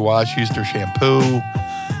the body wash, use their shampoo.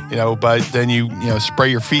 But then you spray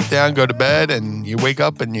your feet down, go to bed, and you wake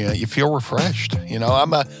up and you feel refreshed.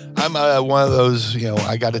 I'm one of those,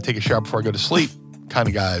 I got to take a shower before I go to sleep kind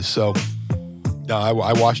of guys. So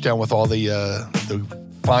I wash down with all the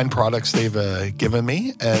fine products they've given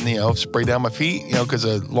me, and spray down my feet, because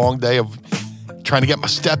a long day of trying to get my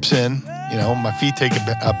steps in, my feet take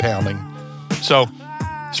a pounding. So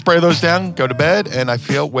spray those down, go to bed, and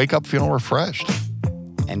wake up feeling refreshed.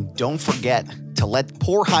 And don't forget to let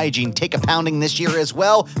poor hygiene take a pounding this year as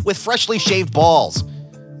well with freshly shaved balls.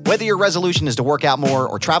 Whether your resolution is to work out more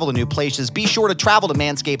or travel to new places, be sure to travel to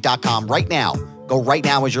manscaped.com right now. Go right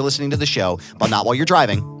now as you're listening to the show, but not while you're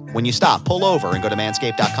driving. When you stop, pull over and go to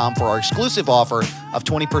manscaped.com for our exclusive offer of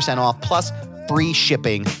 20% off plus free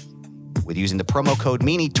shipping with using the promo code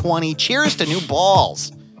Meanie20. Cheers to new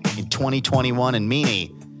balls in 2021, and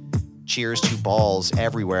Meanie, cheers to balls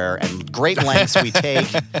everywhere and great lengths we take.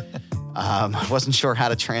 I wasn't sure how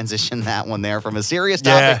to transition that one there from a serious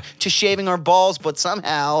topic to shaving our balls, but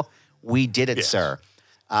somehow we did it, sir.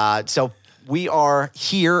 So we are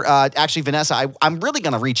here. Actually, Vanessa, I'm really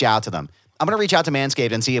going to reach out to them. I'm going to reach out to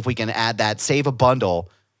Manscaped and see if we can add that save a bundle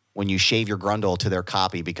when you shave your grundle to their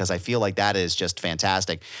copy, because I feel like that is just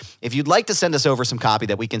fantastic. If you'd like to send us over some copy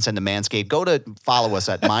that we can send to Manscaped, go to follow us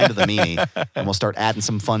at Mind of the Meanie, and we'll start adding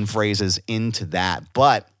some fun phrases into that.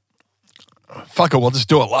 But fuck it, we'll just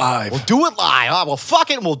do it live. We'll do it live. Oh, well,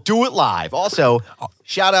 fuck it, we'll do it live. Also,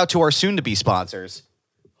 shout out to our soon-to-be sponsors.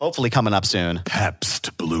 Hopefully coming up soon.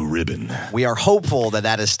 Pabst Blue Ribbon. We are hopeful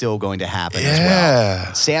that is still going to happen as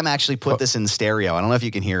well. Sam actually put this in stereo. I don't know if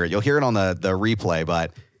you can hear it. You'll hear it on the replay,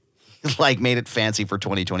 but made it fancy for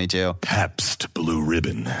 2022. Pabst Blue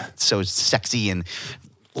Ribbon. It's so sexy and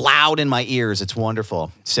loud in my ears. It's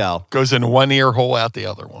wonderful. So goes in one ear hole, out the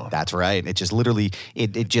other one. That's right. It just literally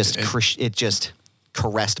it just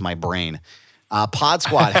caressed my brain. Pod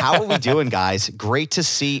Squad, how are we doing, guys? Great to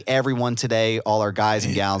see everyone today. All our guys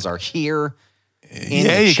and gals are here. You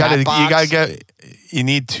need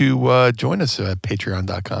to join us at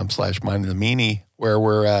patreon.com/mindofthemeanie, where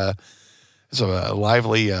we're there's a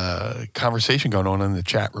lively conversation going on in the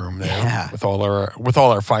chat room there with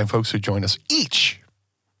all our fine folks who join us each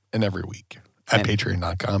and every week at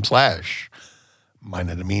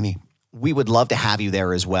patreon.com/mindofthemeanie. We would love to have you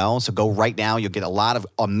there as well. So go right now. You'll get a lot of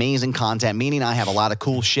amazing content. Meanie and I have a lot of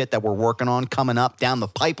cool shit that we're working on coming up down the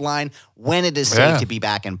pipeline when it is safe to be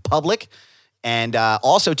back in public. And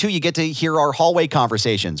also, too, you get to hear our hallway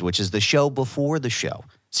conversations, which is the show before the show.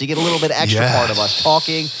 So you get a little bit extra part of us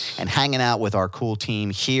talking and hanging out with our cool team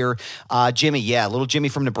here. Jimmy, little Jimmy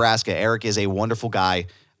from Nebraska. Eric is a wonderful guy.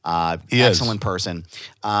 Excellent person.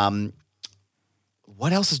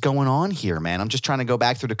 What else is going on here, man? I'm just trying to go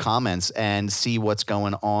back through the comments and see what's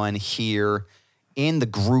going on here in the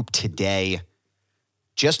group today.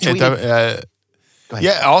 Just tweeted.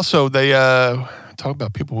 Also, they talk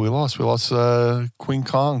about people we lost. We lost Queen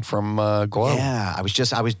Kong from Glow. Yeah, I was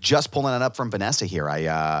just pulling it up from Vanessa here.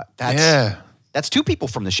 That's two people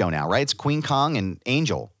from the show now, right? It's Queen Kong and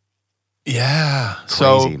Angel. Yeah.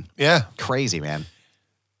 Crazy. So, crazy, man.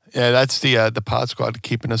 Yeah, that's the Pod Squad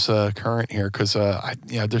keeping us current here, because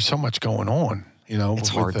there's so much going on. It's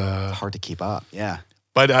hard to keep up. Yeah.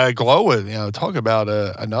 But Glow, talk about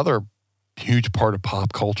another huge part of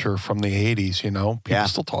pop culture from the 80s. People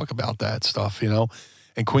still talk about that stuff. And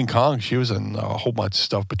Queen Kong, she was in a whole bunch of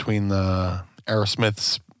stuff between the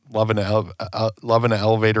Aerosmith's Love in an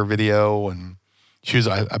Elevator video, and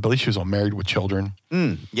I believe she was on Married with Children.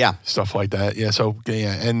 Stuff like that. Yeah. So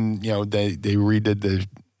and they redid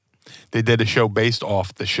they did a show based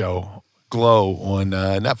off the show Glow on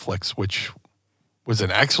Netflix, which was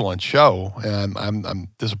an excellent show. And I'm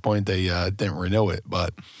disappointed they didn't renew it,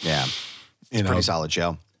 but it's a pretty solid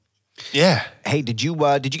show. Yeah. Hey, did you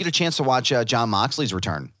get a chance to watch John Moxley's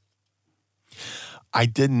return? I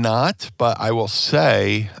did not, but I will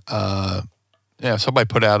say, somebody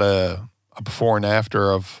put out a before and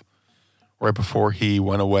after of right before he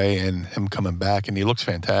went away and him coming back, and he looks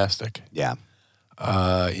fantastic. Yeah.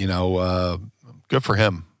 Good for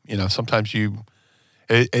him. Sometimes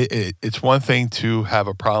it's one thing to have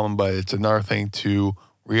a problem, but it's another thing to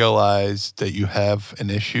realize that you have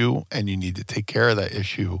an issue and you need to take care of that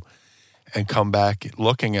issue and come back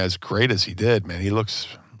looking as great as he did, man. He looks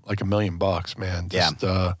like $1 million, man.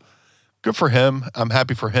 Good for him. I'm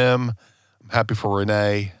happy for him. I'm happy for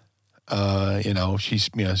Renee.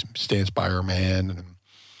 She's, stands by her man. And,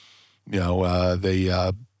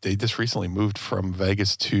 they just recently moved from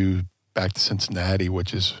Vegas back to Cincinnati,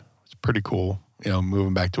 which is pretty cool,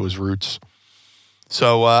 moving back to his roots.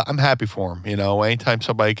 So I'm happy for him. Anytime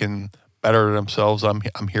somebody can better themselves, I'm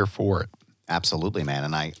here for it. Absolutely, man.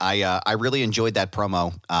 And I really enjoyed that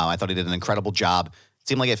promo. I thought he did an incredible job. It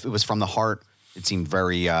seemed like if it was from the heart, it seemed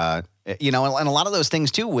very, and a lot of those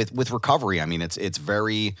things too with recovery. I mean, it's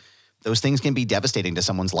very, those things can be devastating to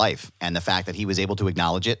someone's life. And the fact that he was able to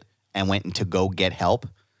acknowledge it and went to go get help,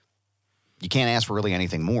 you can't ask for really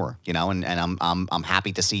anything more, and I'm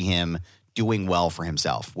happy to see him doing well for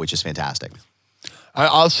himself, which is fantastic.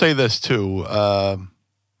 I'll say this too.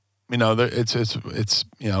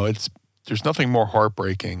 There's nothing more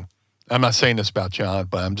heartbreaking. I'm not saying this about John,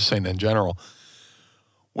 but I'm just saying in general.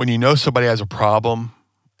 When you know somebody has a problem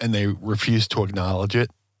and they refuse to acknowledge it,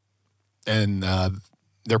 and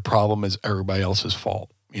their problem is everybody else's fault.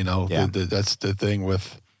 That's the thing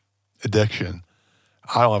with addiction.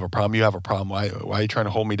 I don't have a problem. You have a problem. Why are you trying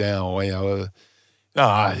to hold me down?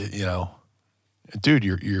 Dude,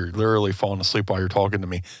 you're literally falling asleep while you're talking to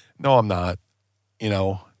me. No, I'm not.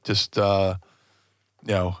 There's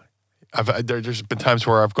been times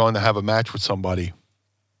where I've gone to have a match with somebody.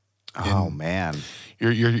 Oh man,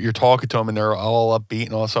 you're talking to them and they're all upbeat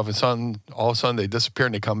and all that stuff, and all of a sudden they disappear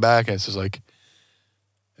and they come back and it's just like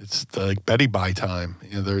it's like Betty Bye time.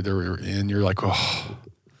 They're and you're like, oh,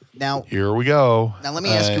 now here we go. Now let me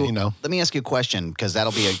ask you. Let me ask you a question because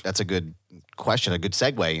that's a good question, a good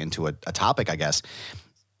segue into a topic, I guess.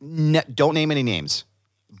 Don't name any names.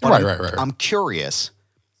 But Right. I'm curious,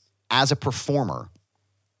 as a performer,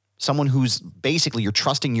 someone who's basically you're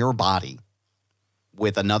trusting your body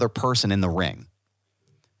with another person in the ring.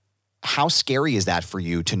 How scary is that for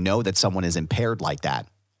you to know that someone is impaired like that?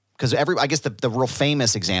 Because I guess the real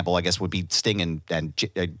famous example, I guess, would be Sting and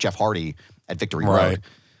Jeff Hardy at Victory Road.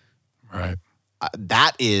 Right.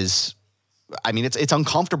 That is, I mean, it's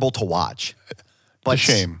uncomfortable to watch. But it's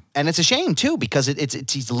a shame. And it's a shame, too, because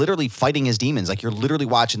it's he's literally fighting his demons. Like, you're literally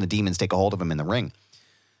watching the demons take a hold of him in the ring.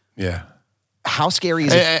 Yeah. How scary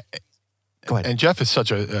is it? Go ahead. And Jeff is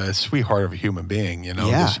such a sweetheart of a human being,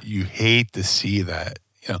 Yeah. You hate to see that.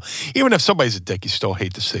 Even if somebody's a dick, you still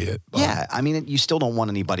hate to see it. Yeah, I mean, you still don't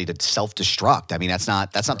want anybody to self-destruct. I mean, that's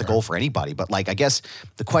not the goal for anybody. But like, I guess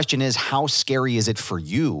the question is, how scary is it for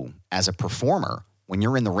you as a performer when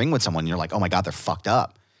you're in the ring with someone and you're like, oh my God, they're fucked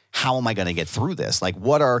up. How am I going to get through this? Like,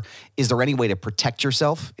 is there any way to protect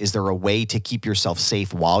yourself? Is there a way to keep yourself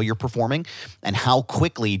safe while you're performing? And how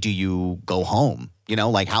quickly do you go home?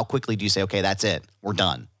 Like how quickly do you say, okay, that's it, we're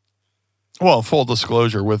done? Well, full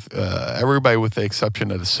disclosure, with everybody with the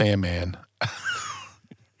exception of the Sandman,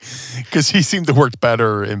 because he seemed to work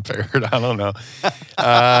better impaired. I don't know.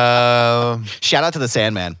 Shout out to the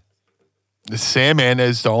Sandman. The Sandman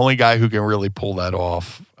is the only guy who can really pull that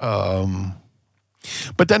off.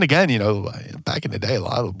 But then again, back in the day, a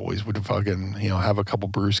lot of the boys would fucking, have a couple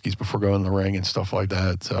brewskis before going in the ring and stuff like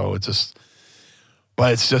that. So it's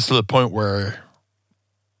just to the point where,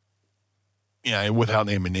 without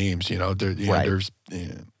naming names, there's,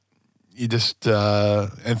 you just,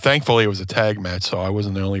 and thankfully it was a tag match, so I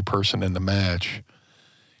wasn't the only person in the match,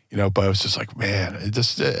 but it was just like, man, it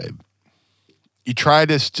just, you try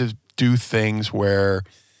to do things where it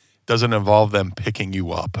doesn't involve them picking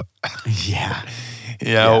you up. Yeah.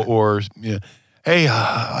 Or, hey,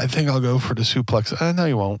 I think I'll go for the suplex. No,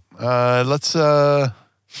 you won't.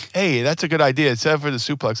 Hey, that's a good idea. Instead for the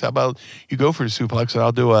suplex, how about you go for the suplex and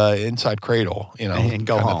I'll do a inside cradle, and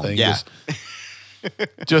go home. Thing. Yeah.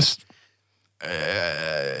 There's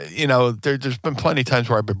been plenty of times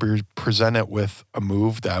where I've been presented with a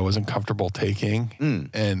move that I wasn't comfortable taking,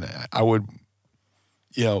 and I would,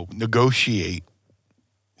 negotiate,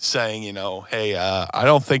 saying, hey, I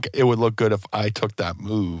don't think it would look good if I took that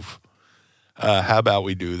move. How about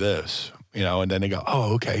we do this? And then they go,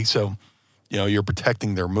 oh, okay, so. You're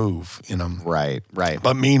protecting their move, Right.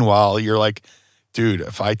 But meanwhile, you're like, dude,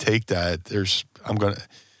 if I take that,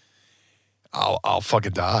 I'll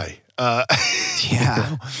fucking die.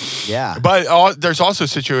 Yeah. Yeah. But there's also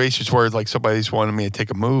situations where like somebody's wanting me to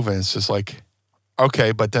take a move and it's just like,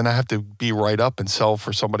 okay, but then I have to be right up and sell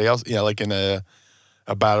for somebody else. Like in a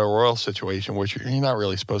battle royal situation, which you're not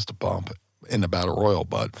really supposed to bump in the battle royal,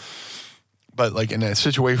 but like in a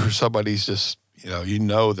situation where somebody's just,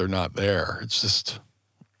 they're not there. It's just,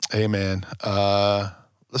 hey man,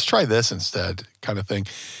 let's try this instead, kind of thing,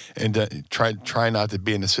 and try not to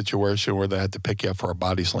be in a situation where they had to pick you up for a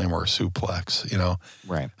body slam or a suplex.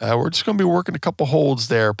 Right. We're just going to be working a couple holds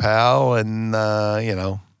there, pal, and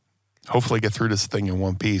hopefully get through this thing in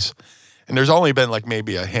one piece. And there's only been like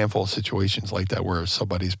maybe a handful of situations like that where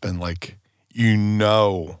somebody's been like,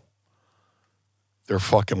 they're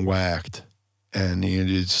fucking whacked, and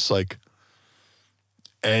it's like.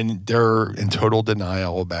 And they're in total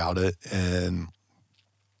denial about it. And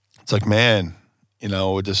it's like, man,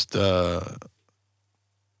 Just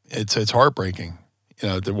it's heartbreaking,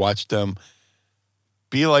 to watch them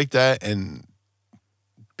be like that and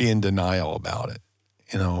be in denial about it.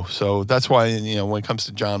 So that's why, when it comes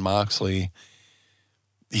to John Moxley,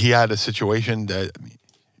 he had a situation that,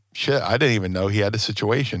 shit, I didn't even know he had a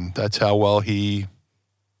situation. That's how well he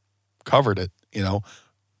covered it,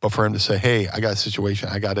 But for him to say, hey, I got a situation,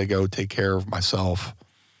 I got to go take care of myself,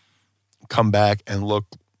 come back and look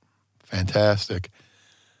fantastic.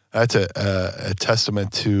 That's a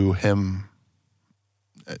testament to him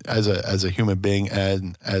as a human being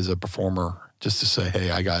and as a performer, just to say,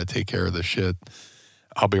 hey, I got to take care of this shit.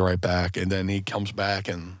 I'll be right back. And then he comes back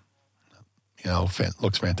and,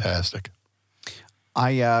 looks fantastic.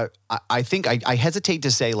 I think I hesitate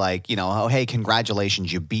to say, like, oh, hey,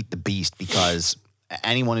 congratulations, you beat the beast, because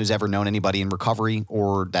anyone who's ever known anybody in recovery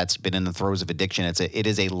or that's been in the throes of addiction, it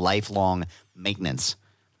is a lifelong maintenance.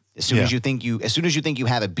 As soon as you think you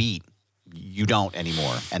have it beat, you don't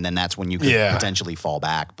anymore, and then that's when you could potentially fall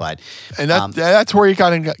back. But that's where you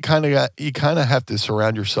kind of have to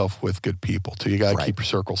surround yourself with good people too. You got to keep your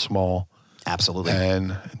circle small. Absolutely.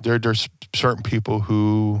 And there's certain people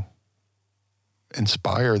who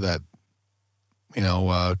inspire that,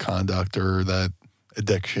 conduct or that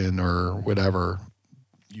addiction or whatever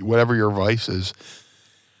your vice is.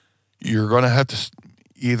 You're going to have to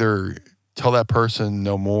either tell that person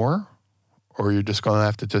no more, or you're just going to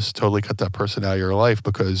have to just totally cut that person out of your life,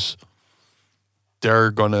 because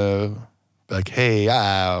they're going to be like, hey,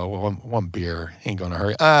 one beer ain't going to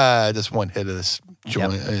hurt. Just one hit of this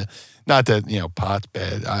joint. Yep. Not that, pot's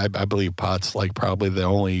bad. I believe pot's like probably the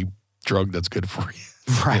only drug that's good for you.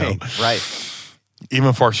 Right, right.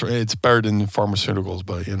 Even it's better than pharmaceuticals,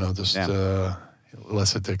 but,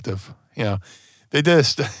 less addictive. They did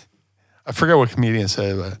I forget what comedian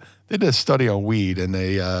said, but they did a study on weed, and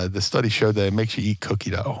the study showed that it makes you eat cookie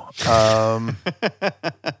dough. And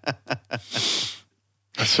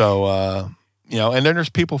then there's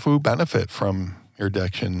people who benefit from your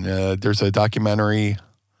addiction. There's a documentary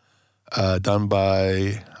done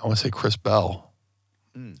by, I want to say, Chris Bell,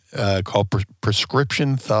 called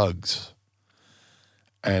Prescription Thugs.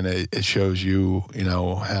 And it shows you,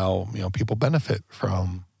 how, people benefit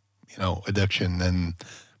from, addiction and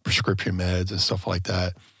prescription meds and stuff like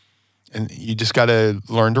that. And you just got to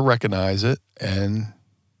learn to recognize it and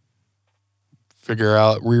figure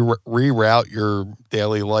out, reroute your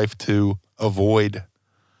daily life to avoid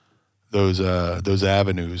those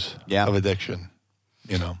avenues of addiction,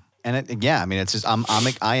 And it's just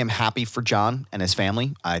I am happy for John and his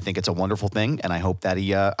family. I think it's a wonderful thing, and I hope that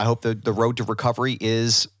I hope the road to recovery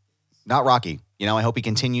is not rocky. I hope he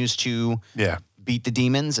continues to beat the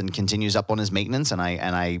demons and continues up on his maintenance. And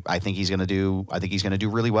I think he's gonna do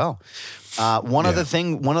really well. One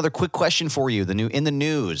other quick question for you: in the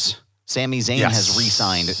news, Sami Zayn has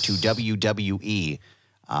re-signed to WWE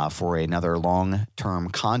for another long-term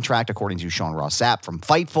contract, according to Sean Ross Sapp from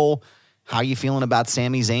Fightful. How are you feeling about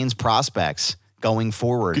Sami Zayn's prospects going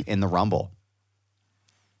forward in the Rumble?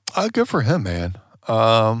 Good for him, man.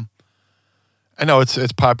 I know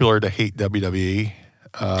it's popular to hate WWE,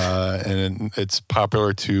 and it's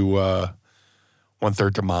popular to want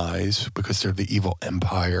their demise because they're the evil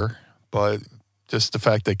empire. But just the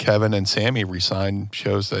fact that Kevin and Sami re-signed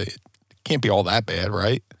shows that it can't be all that bad,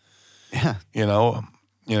 right? Yeah.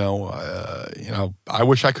 I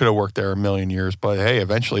wish I could have worked there a million years, but hey,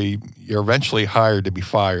 you're eventually hired to be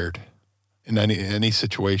fired in any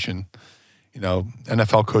situation.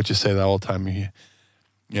 NFL coaches say that all the time.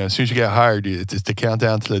 As soon as you get hired, it's the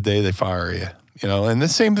countdown to the day they fire you. And the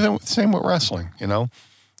same with wrestling.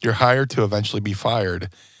 You're hired to eventually be fired.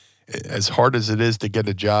 As hard as it is to get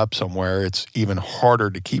a job somewhere, it's even harder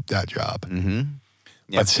to keep that job. Mm-hmm.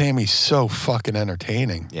 Yep. But Sami's so fucking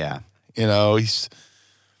entertaining. Yeah.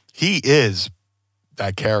 He is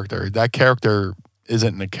that character. That character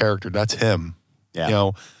isn't a character. That's him.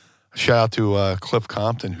 Yeah. Shout out to Cliff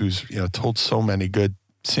Compton, who's told so many good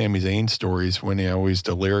Sami Zayn stories when he's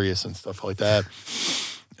delirious and stuff like that.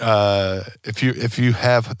 If you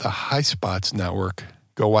have the High Spots network,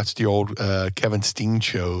 go watch the old Kevin Steen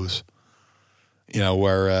shows.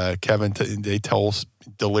 Where Kevin they tell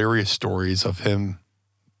delirious stories of him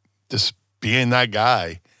just being that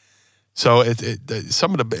guy. So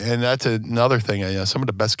some of the, and that's another thing. Some of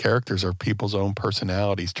the best characters are people's own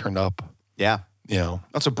personalities turned up. Yeah.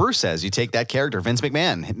 That's what Bruce says. You take that character, Vince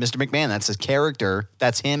McMahon, Mr. McMahon, that's his character.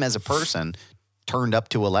 That's him as a person turned up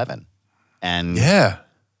to 11. And yeah.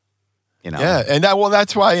 And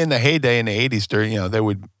that's why in the heyday in the 80s, they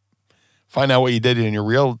would find out what you did in your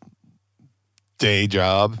real day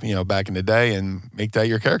job, back in the day, and make that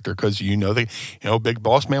your character because Big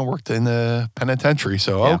Boss Man worked in the penitentiary.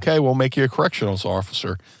 So, okay, we'll make you a correctional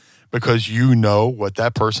officer because you know what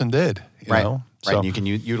that person did, you know? Right, and you can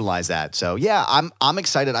utilize that. So yeah, I'm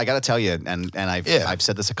excited. I got to tell you, and I've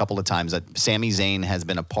said this a couple of times that Sami Zayn has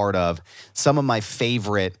been a part of some of my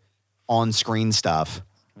favorite on-screen stuff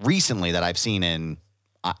recently that I've seen in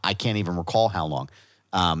I can't even recall how long.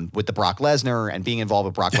 With the Brock Lesnar and being involved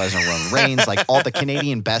with Brock Lesnar, Roman Reigns, like all the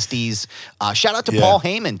Canadian besties. Shout out to Paul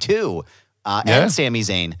Heyman too, and Sami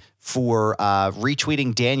Zayn for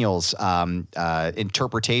retweeting Daniel's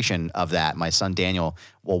interpretation of that. My son Daniel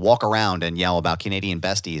will walk around and yell about Canadian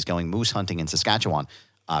besties going moose hunting in Saskatchewan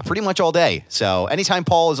pretty much all day. So anytime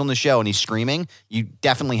Paul is on the show and he's screaming, you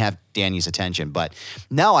definitely have Danny's attention. But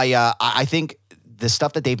no, I think the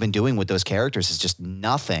stuff that they've been doing with those characters is just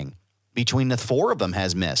nothing between the four of them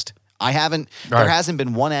has missed. There hasn't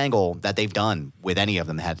been one angle that they've done with any of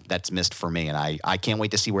them that's missed for me, and I can't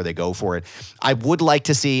wait to see where they go for it. I would like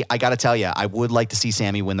to see, I got to tell you, I would like to see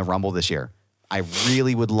Sami win the Rumble this year. I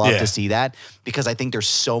really would love to see that because I think there's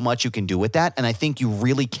so much you can do with that, and I think you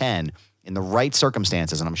really can in the right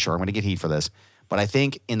circumstances, and I'm sure I'm going to get heat for this, but I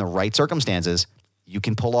think in the right circumstances, you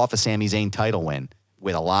can pull off a Sami Zayn title win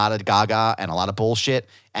with a lot of gaga and a lot of bullshit,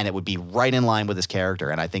 and it would be right in line with his character,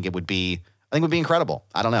 and I think it would be incredible.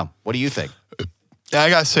 I don't know. What do you think? Yeah, I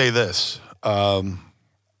got to say this.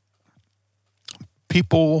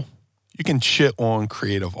 People, you can shit on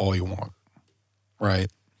creative all you want, right?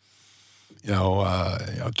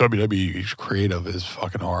 WWE's creative is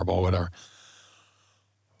fucking horrible, whatever.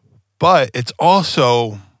 But it's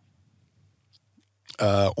also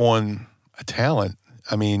on a talent.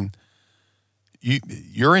 I mean,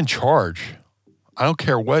 you're in charge. I don't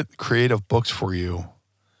care what creative books for you.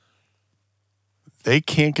 They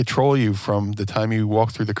can't control you from the time you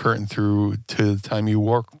walk through the curtain through to the time you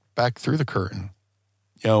walk back through the curtain.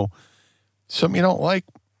 Something you don't like,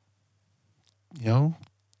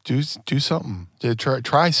 do something.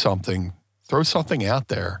 Try something. Throw something out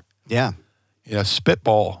there. Yeah.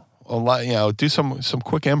 Spitball a lot. Do some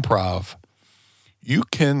quick improv. You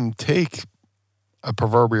can take a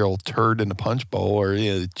proverbial turd in the punch bowl or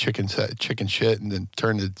chicken shit and then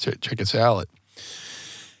turn it to chicken salad.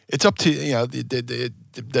 It's up to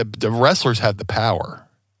the wrestlers have the power,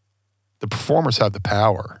 the performers have the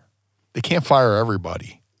power. They can't fire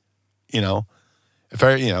everybody, If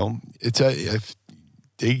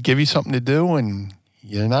they give you something to do and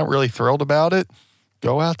you're not really thrilled about it,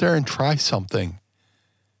 go out there and try something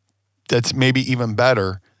that's maybe even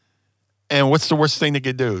better. And what's the worst thing they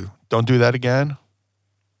could do? Don't do that again.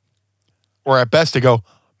 Or at best, they go,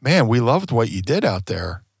 man, we loved what you did out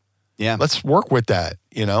there. Yeah. Let's work with that,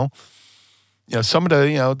 Some of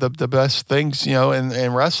the best things,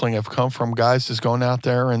 in wrestling have come from guys just going out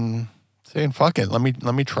there and saying, fuck it, let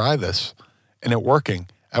me try this. And it working.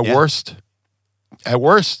 At worst,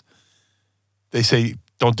 they say,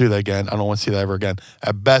 don't do that again. I don't want to see that ever again.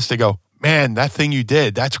 At best, they go, man, that thing you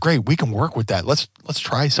did, that's great. We can work with that. Let's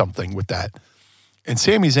try something with that. And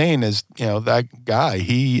Sami Zayn is, that guy.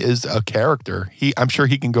 He is a character. I'm sure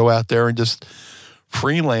he can go out there and just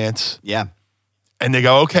freelance. Yeah. And they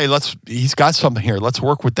go, okay, he's got something here. Let's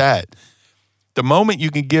work with that. The moment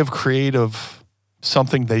you can give creative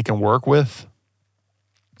something they can work with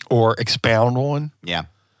or expound on,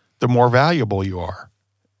 the more valuable you are.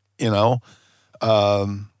 I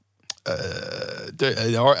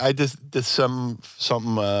just did some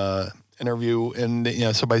interview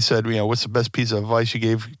and somebody said, what's the best piece of advice you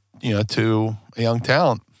gave to a young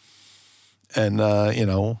talent? And I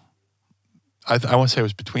want to say it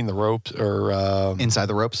was Between the Ropes or Inside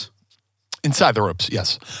the Ropes. Inside the Ropes,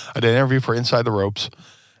 yes. I did an interview for Inside the Ropes,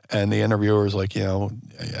 and the interviewer was like,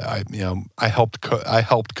 I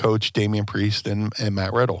helped coach Damian Priest and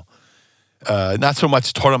Matt Riddle. Not so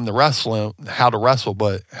much taught them how to wrestle,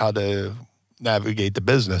 but how to navigate the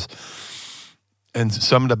business. And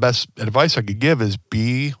some of the best advice I could give is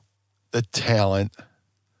be the talent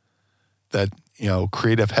that,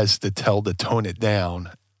 creative has to tell to tone it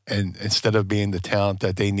down. And instead of being the talent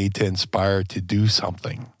that they need to inspire to do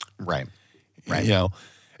something. Right.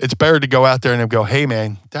 It's better to go out there and go, hey,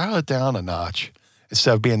 man, dial it down a notch.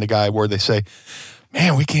 Instead of being the guy where they say,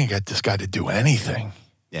 man, we can't get this guy to do anything.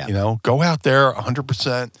 Yeah. Go out there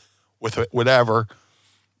 100% with whatever.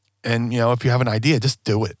 And, if you have an idea, just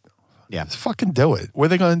do it. Yeah. Just fucking do it. What are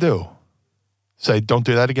they going to do? Say, don't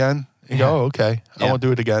do that again? You go, oh, okay, I won't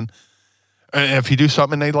do it again. And if you do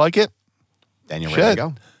something and they like it, then you're ready to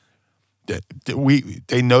go.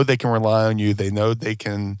 They know they can rely on you. They know they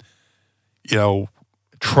can,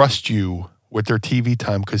 trust you with their TV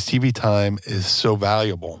time because TV time is so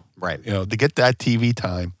valuable. Right. To get that TV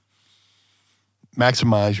time,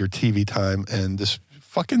 maximize your TV time and just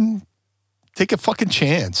fucking take a fucking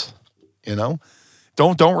chance. Don't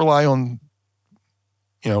rely on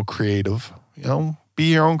creative. Be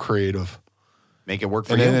your own creative. Make it work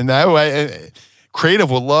for you. And that way,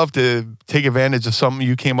 creative would love to take advantage of something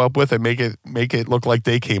you came up with and make it look like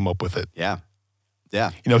they came up with it. Yeah.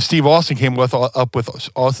 Yeah. Steve Austin came up with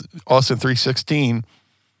Austin 316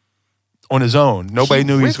 on his own. Nobody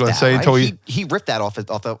knew he was going to say right? until he ripped that off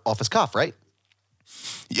his cuff, right?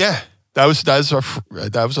 Yeah, that was a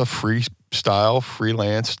freestyle,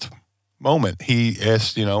 freelanced moment. He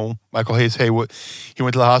asked, Michael Hayes, hey, what? He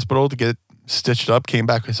went to the hospital to get stitched up, came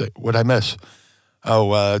back and said, what'd I miss?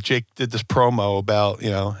 Oh, Jake did this promo about,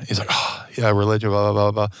 he's like, oh, yeah, religion, blah,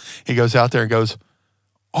 blah, blah, blah. He goes out there and goes,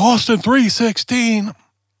 Austin 316.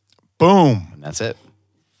 Boom. And that's it.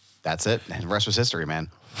 That's it. And the rest was history, man.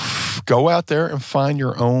 Go out there and find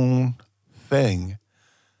your own thing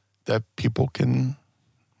that people can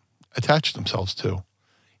attach themselves to.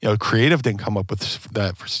 Creative didn't come up with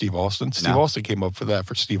that for Steve Austin. Steve Austin came up with that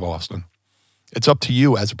for Steve Austin. It's up to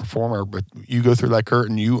you as a performer, but you go through that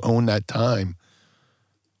curtain, you own that time.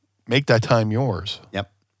 Make that time yours. Yep.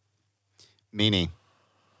 Meanie,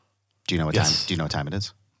 do you know what time? Do you know what time it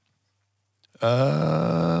is?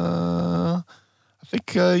 I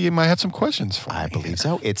think you might have some questions for me. I believe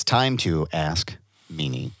so. It's time to ask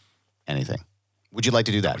Meanie anything. Would you like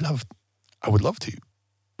to do that? I would love to.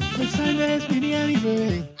 It's time to ask me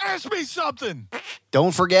anything. Ask me something.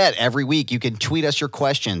 Don't forget, every week you can tweet us your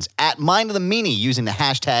questions at Mind of the Meanie using the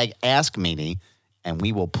hashtag AskMeanie, and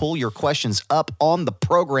we will pull your questions up on the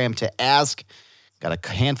program to ask. Got a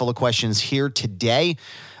handful of questions here today.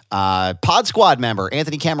 Pod Squad member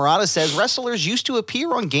Anthony Camerata says wrestlers used to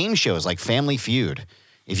appear on game shows like Family Feud.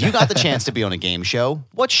 If you got the chance to be on a game show,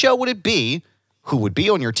 what show would it be? Who would be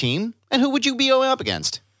on your team? And who would you be going up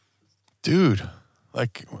against? Dude,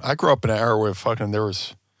 like I grew up in an era where there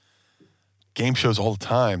was game shows all the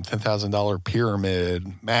time. $10,000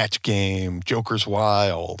 Pyramid, Match Game, Joker's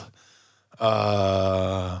Wild,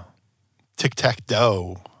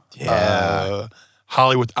 Tic-Tac-Toe. Yeah.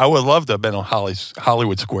 Hollywood. I would love to have been on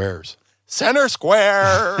Hollywood Squares. Center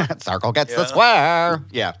Square. Circle gets the square.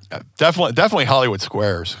 Yeah. Definitely Hollywood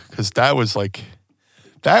Squares because that was like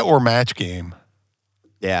that or Match Game.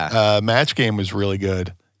 Yeah. Match Game was really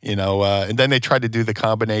good, and then they tried to do the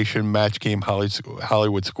combination Match Game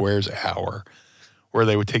Hollywood Squares hour where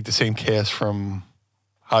they would take the same cast from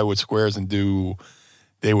Hollywood Squares and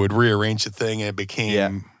they would rearrange the thing and it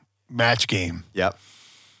became Match Game. Yep.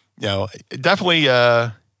 Definitely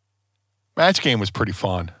Match Game was pretty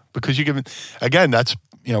fun because that's,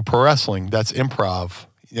 pro wrestling, that's improv.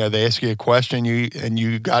 They ask you a question and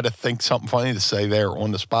you got to think something funny to say there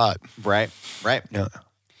on the spot. Right. Yeah.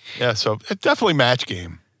 Yeah, so definitely Match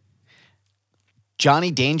Game.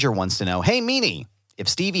 Johnny Danger wants to know, hey, Meanie, if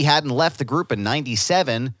Stevie hadn't left the group in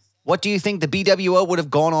 97, what do you think the BWO would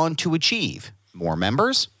have gone on to achieve? More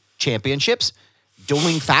members? Championships?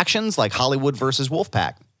 Dueling factions like Hollywood versus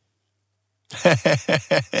Wolfpack?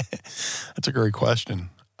 That's a great question.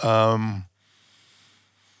 I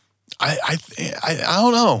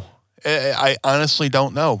don't know. I honestly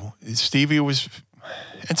don't know. Stevie was.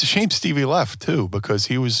 It's a shame Stevie left too because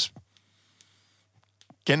he was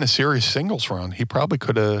getting a serious singles run. He probably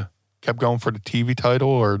could have kept going for the TV title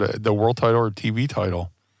or the world title or TV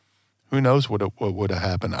title. Who knows what would have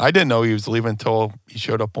happened? I didn't know he was leaving until he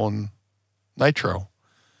showed up on Nitro.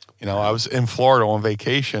 I was in Florida on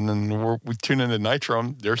vacation, and we tuned into Nitro,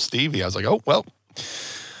 and there's Stevie. I was like, oh, well,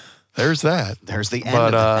 there's that. There's the end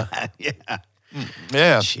of that. Yeah.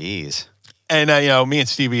 Yeah. Jeez. And, me and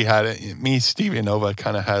Stevie and Nova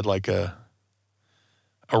kind of had like a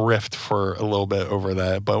rift for a little bit over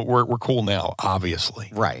that, but we're cool now, obviously.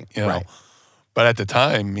 Right, right. But at the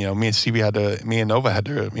time, me and Nova had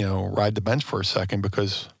to, ride the bench for a second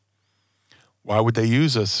because why would they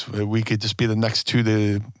use us? We could just be the next two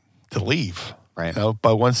to leave. Right.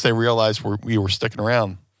 But once they realized we were sticking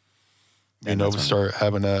around, Nova started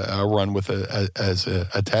having a run with as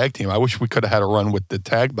a tag team. I wish we could have had a run with the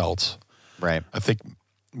tag belts. Right. I think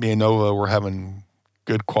me and Nova were having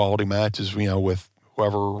good quality matches, with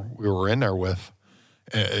whoever we were in there with.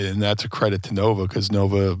 And that's a credit to Nova because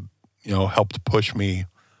Nova, helped push me.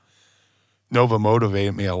 Nova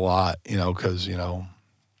motivated me a lot, because,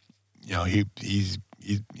 he's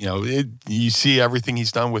you see everything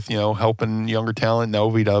he's done with, helping younger talent in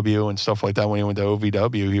OVW and stuff like that. When he went to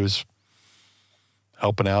OVW, he was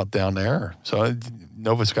helping out down there. So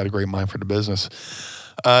Nova's got a great mind for the business.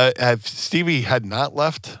 If Stevie had not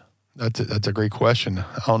left, That's a great question.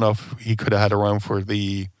 I don't know if he could have had a run for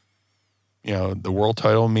the world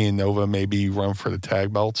title. Me and Nova maybe run for the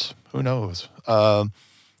tag belts. Who knows? As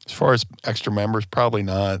far as extra members, probably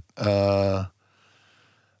not. I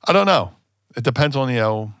don't know. It depends on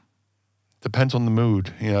the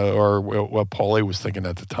mood, or what Paulie was thinking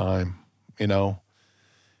at the time,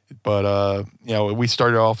 But we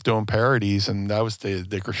started off doing parodies, and that was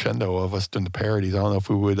the crescendo of us doing the parodies. I don't know if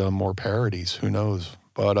we would have done more parodies. Who knows?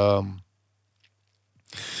 But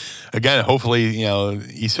again, hopefully,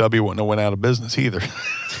 ECW wouldn't have went out of business either.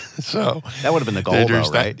 So that would have been the goal, though,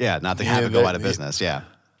 right? Yeah, not to have it go out of business. Yeah.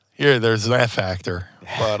 Here, there's that factor.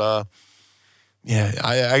 But in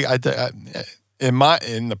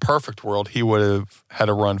the perfect world, he would have had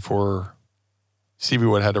a run for. Stevie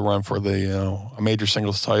would have had to run for the a major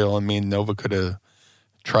singles title, and me and Nova could have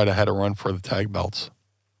tried to had a run for the tag belts.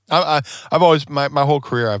 I've always my whole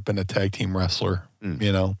career I've been a tag team wrestler.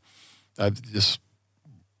 I've just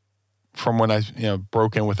from when I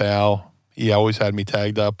broke in with Al, he always had me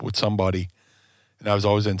tagged up with somebody, and I was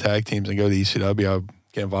always in tag teams. And go to ECW, I'd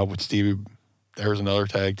get involved with Stevie. There's another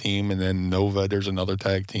tag team, and then Nova. There's another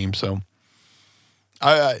tag team. So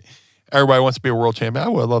everybody wants to be a world champion. I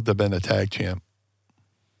would love to have been a tag champ.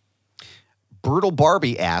 Brutal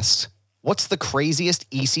Barbie asks, what's the craziest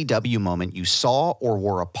ECW moment you saw or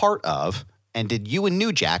were a part of, and did you and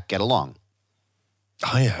New Jack get along?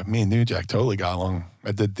 Oh, yeah, me and New Jack totally got along.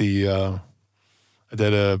 I did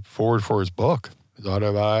a forward for his book, his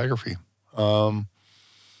autobiography.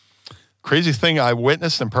 Craziest thing I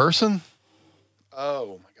witnessed in person?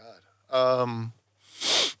 Oh, my God.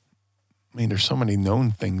 There's so many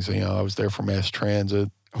known things. I was there for mass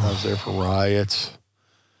transit. I was there for riots.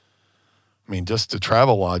 Just the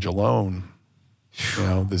Travel Lodge alone,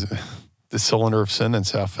 the Cylinder of Sin in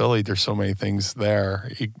South Philly, there's so many things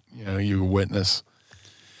there, you witness.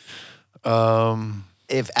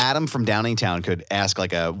 If Adam from Downingtown could ask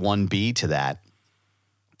like a 1B to that,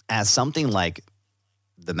 as something like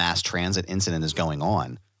the mass transit incident is going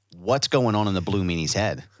on, what's going on in the Blue Meanie's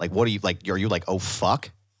head? Like, what are you like? Are you like, oh,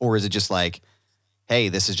 fuck? Or is it just like, hey,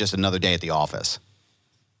 this is just another day at the office?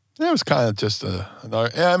 It was kind of just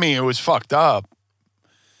another. It was fucked up,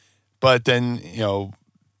 but then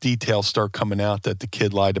details start coming out that the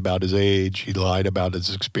kid lied about his age. He lied about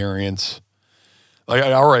his experience. Like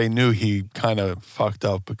I already knew he kind of fucked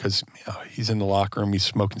up because he's in the locker room. He's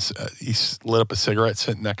smoking. He lit up a cigarette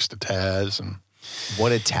sitting next to Taz. And what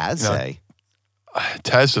did Taz say?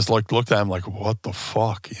 Taz just looked at him like, "What the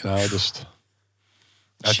fuck?"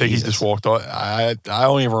 I think he just walked off. I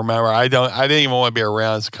don't even remember. I didn't even want to be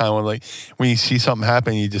around. It's kind of like when you see something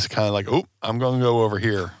happen, you just kind of like, oh, I'm going to go over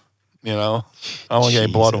here. I don't want to get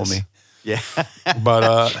any blood on me. Yeah.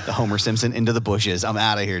 But the Homer Simpson into the bushes. I'm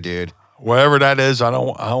out of here, dude. Whatever that is, I don't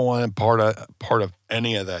want part of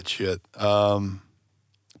any of that shit.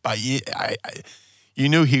 But you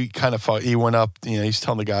knew he kind of he went up. He's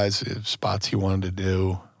telling the guys spots he wanted to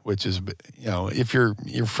do. Which is, if you're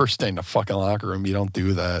first day in the fucking locker room, you don't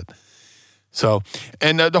do that. So,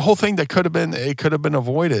 and the whole thing that could have been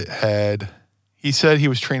avoided had he said he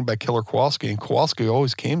was trained by Killer Kowalski, and Kowalski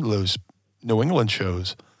always came to those New England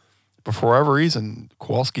shows. But for whatever reason,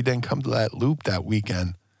 Kowalski didn't come to that loop that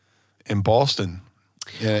weekend in Boston.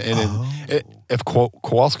 And if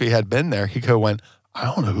Kowalski had been there, he could have went, I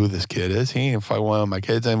don't know who this kid is. He ain't fight one of my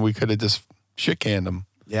kids, and we could have just shit-canned him.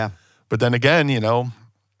 Yeah. But then again,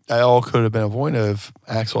 that all could have been avoided if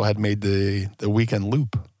Axel had made the weekend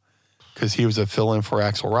loop because he was a fill-in for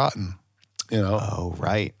Axel Rotten. Oh,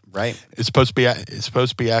 right. It's supposed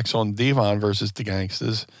to be Axel and Devon versus the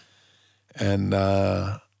Gangsters, and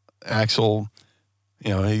Axel,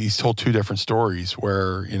 he's told two different stories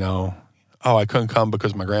where I couldn't come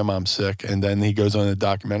because my grandmom's sick, and then he goes on the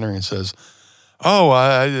documentary and says,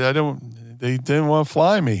 they didn't want to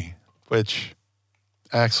fly me, which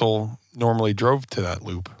Axel normally drove to that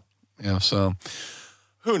loop. So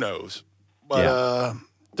who knows? But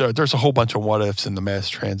there's a whole bunch of what ifs in the mass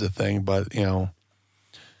transit thing. But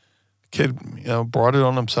kid, brought it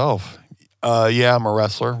on himself. Yeah, I'm a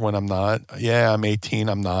wrestler when I'm not. Yeah, I'm 18.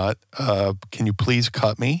 I'm not. Can you please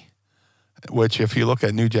cut me? Which, if you look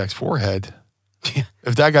at New Jack's forehead,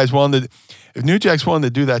 if New Jack's willing to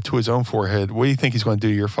do that to his own forehead, what do you think he's going to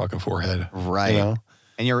do to your fucking forehead? Right.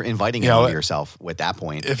 And you're inviting him to yourself at that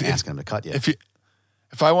point, asking him to cut you.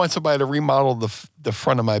 If I want somebody to remodel the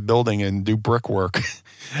front of my building and do brickwork,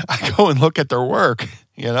 I go and look at their work.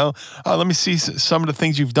 Let me see some of the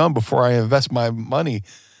things you've done before I invest my money.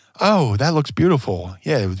 Oh, that looks beautiful.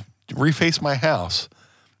 Yeah, reface my house.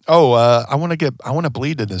 Oh, I want to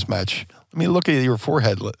bleed in this match. Let me look at your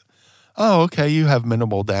forehead. oh, okay, you have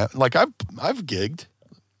minimal damage. Like I've gigged.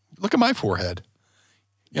 Look at my forehead.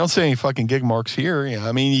 You don't see any fucking gig marks here. You know,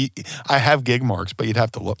 I mean, I have gig marks, but you'd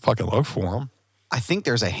have to fucking look for them. I think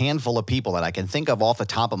there's a handful of people that I can think of off the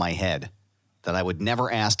top of my head that I would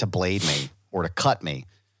never ask to blade me or to cut me.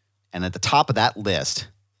 And at the top of that list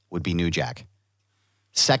would be New Jack.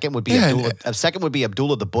 Second would be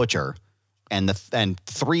Abdullah the Butcher, and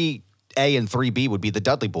 3A and 3B would be the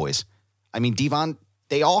Dudley Boys. I mean, Devon,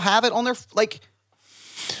 they all have it on their like.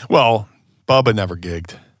 Well, Bubba never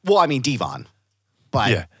gigged. Well, I mean Devon,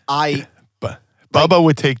 but yeah. But Bubba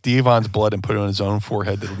would take Devon's blood and put it on his own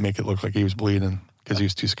forehead that would make it look like he was bleeding because he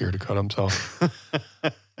was too scared to cut himself.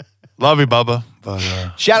 Love you, Bubba. But,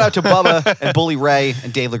 shout out to Bubba and Bully Ray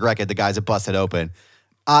and Dave LaGreca, the guys that busted open.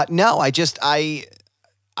 So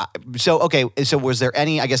was there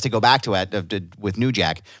any, I guess to go back to it with New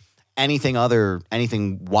Jack, anything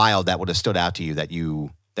wild that would have stood out to you that you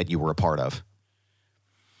were a part of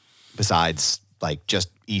besides like just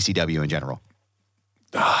ECW in general?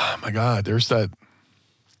 Oh my God, there's that.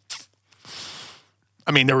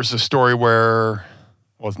 I mean, there was a story where,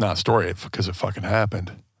 well, it's not a story because it fucking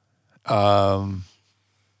happened.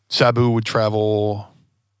 Sabu would travel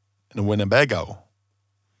in a Winnebago,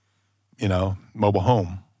 mobile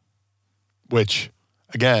home, which,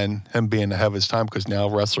 again, him being ahead of his time because now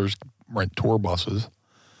wrestlers rent tour buses.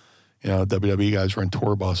 WWE guys rent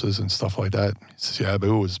tour buses and stuff like that.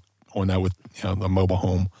 Sabu was on that with, the mobile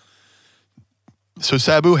home. So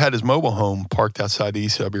Sabu had his mobile home parked outside the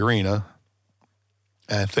ECW arena.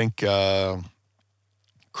 And I think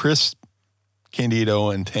Chris Candido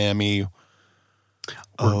and Tammy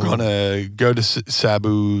were going to go to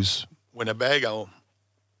Sabu's Winnebago.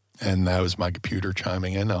 And that was my computer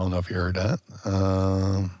chiming in. I don't know if you heard that.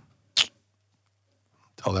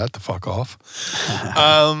 Tell that to fuck off.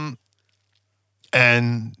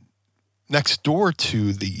 And next door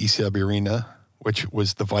to the ECW arena, which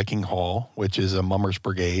was the Viking Hall, which is a Mummers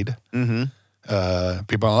Brigade. Mm-hmm.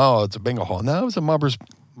 People, it's a bingo hall. No, it was a Mummers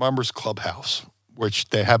Clubhouse, which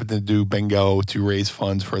they happened to do bingo to raise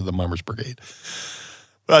funds for the Mummers Brigade.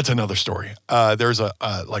 That's another story. There's a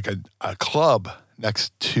club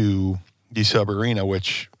next to ECW arena,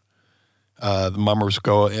 which the Mummers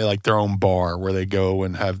go like their own bar where they go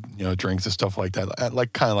and have drinks and stuff like that,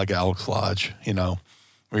 kind of like Alex Lodge,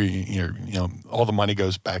 where all the money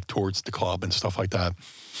goes back towards the club and stuff like that.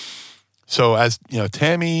 So as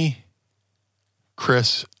Tammy,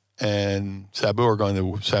 Chris, and Sabu are going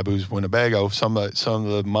to Sabu's Winnebago. Some of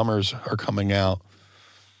the Mummers are coming out,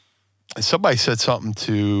 and somebody said something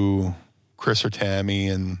to Chris or Tammy,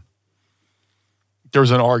 and there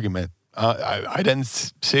was an argument. I didn't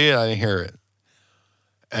see it. I didn't hear it,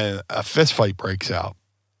 and a fist fight breaks out.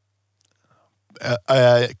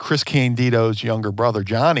 Chris Candido's younger brother,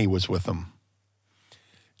 Johnny, was with him.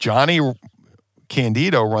 Johnny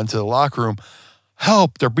Candido runs to the locker room.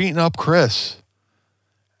 Help, they're beating up Chris.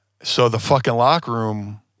 So the fucking locker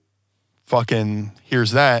room fucking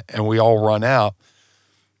hears that, and we all run out,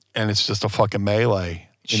 and it's just a fucking melee,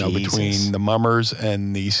 between the Mummers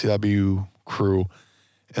and the ECW crew,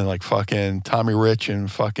 and like fucking Tommy Rich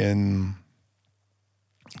and fucking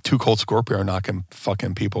Too Cold Scorpio are knocking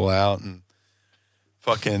fucking people out, and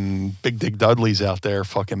fucking Big Dick Dudley's out there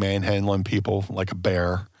fucking manhandling people like a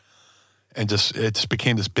bear. And it just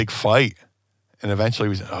became this big fight. And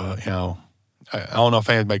eventually, I don't know if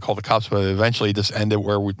anybody called the cops, but eventually it just ended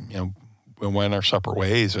where we went our separate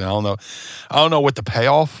ways. And I don't know what the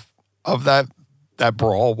payoff of that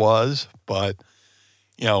brawl was, but,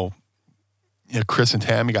 Chris and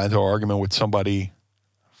Tammy got into an argument with somebody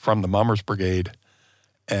from the Mummers Brigade,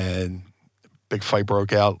 and big fight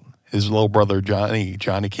broke out. His little brother, Johnny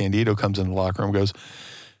Candido, comes in the locker room and goes,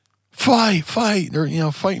 fight.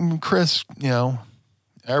 They're, fighting Chris,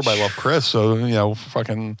 Everybody loved Chris, so,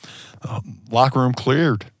 fucking locker room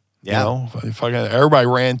cleared. Yeah. Fucking everybody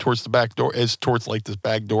ran towards the back door. It's towards like this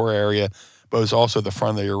back door area, but it was also the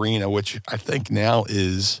front of the arena, which I think now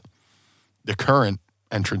is the current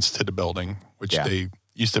entrance to the building, which they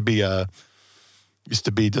used to be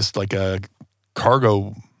just like a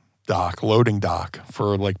cargo dock, loading dock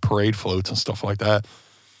for like parade floats and stuff like that.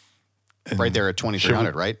 And right there at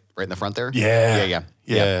 2300, right? Right in the front there?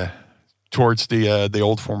 Yeah. Towards the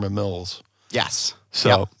old Foreman Mills. Yes.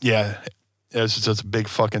 So, it was just a big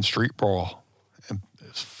fucking street brawl. And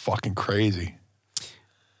it's fucking crazy.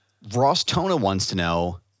 Ross Tona wants to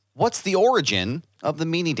know, what's the origin of the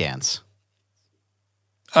meanie dance?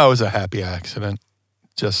 Oh, it was a happy accident.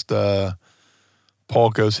 Just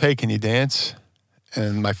Paul goes, hey, can you dance?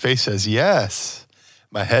 And my face says, yes.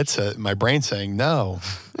 My brain saying no.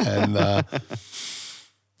 And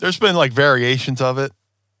there's been like variations of it.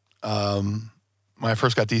 When I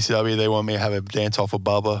first got to ECW, they wanted me to have a dance off of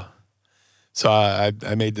Bubba. So I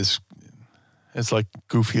made this, it's like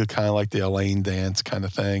goofy, kind of like the Elaine dance kind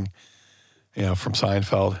of thing, from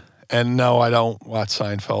Seinfeld. And no, I don't watch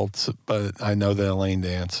Seinfeld, but I know the Elaine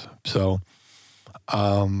dance. So,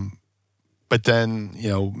 but then,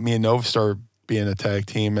 me and Nova started being a tag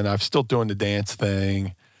team, and I'm still doing the dance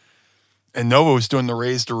thing. And Nova was doing the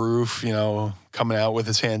raise the roof, coming out with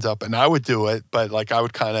his hands up. And I would do it, but like I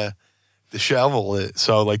would kind of dishevel it.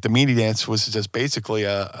 So like the meanie dance was just basically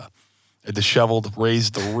a disheveled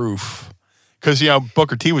raise the roof. Because,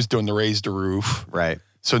 Booker T was doing the raise the roof. Right.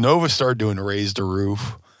 So Nova started doing the raise the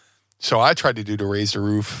roof. So I tried to do the raise the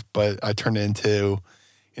roof, but I turned it into,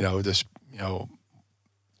 this,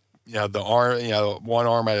 the arm, one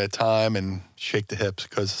arm at a time and shake the hips.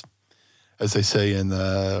 Because as they say in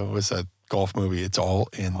what's that golf movie, it's all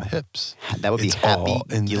in the hips. That would be Happy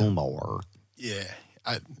Gilmore. Yeah.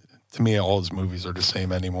 To me, all his movies are the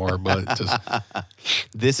same anymore, but just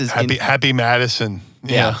this is Happy Madison.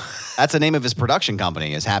 Yeah. That's the name of his production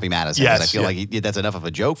company is Happy Madison. Yes, I feel like that's enough of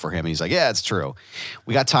a joke for him. And he's like, yeah, it's true.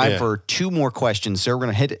 We got time for 2 more questions, so we're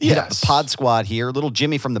going to hit up the pod squad here. Little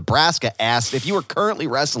Jimmy from Nebraska asked, if you were currently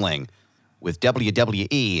wrestling with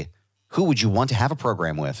WWE, who would you want to have a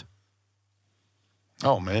program with?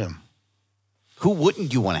 Oh, man. Who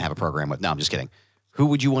wouldn't you want to have a program with? No, I'm just kidding. Who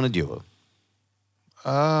would you want to do?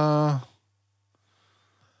 I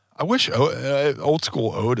wish old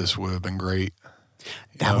school Otis would have been great.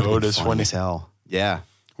 That would have been funny as hell. Yeah.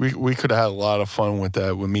 We could have had a lot of fun with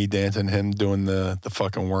that, with me dancing, him doing the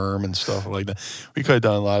fucking worm and stuff like that. We could have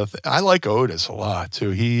done a lot of things. I like Otis a lot, too.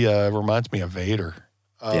 He reminds me of Vader.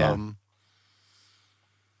 Yeah.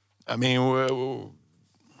 I mean,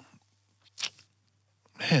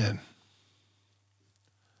 man,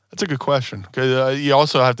 that's a good question. Because you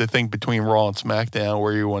also have to think between Raw and SmackDown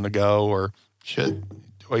where you want to go, or shit,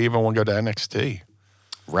 or you even want to go to NXT.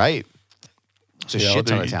 Right. It's a shit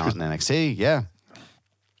ton of talent in NXT, yeah.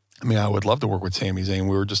 I mean, I would love to work with Sami Zayn.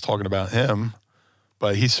 We were just talking about him,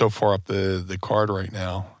 but he's so far up the card right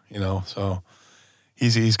now, so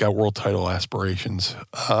he's got world title aspirations.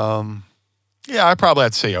 Yeah, I probably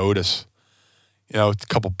have to say Otis. A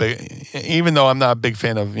couple big, even though I'm not a big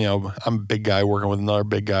fan of, I'm a big guy working with another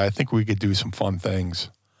big guy, I think we could do some fun things.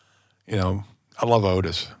 I love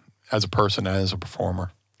Otis as a person and as a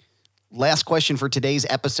performer. Last question for today's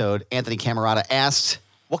episode. Anthony Camerata asks,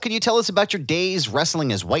 what can you tell us about your days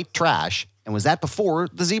wrestling as white trash? And was that before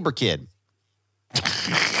the Zebra Kid?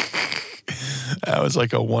 That was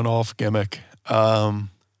like a one-off gimmick. So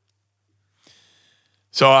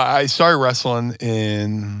I started wrestling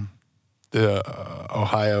in the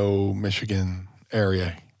Ohio, Michigan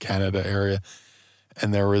area, Canada area.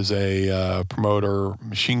 And there was a promoter,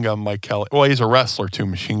 Machine Gun Mike Kelly. Well, he's a wrestler too,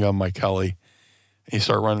 Machine Gun Mike Kelly. He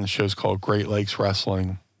started running shows called Great Lakes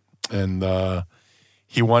Wrestling. And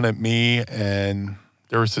he wanted me, and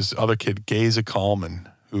there was this other kid, Geza Coleman,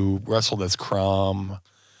 who wrestled as Crom.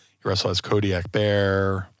 He wrestled as Kodiak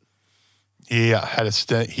Bear. He had a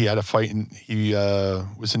stint. He had a fight, and he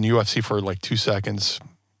was in the UFC for like 2 seconds.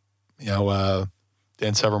 Dan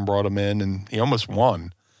Severn brought him in, and he almost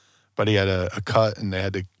won, but he had a cut, and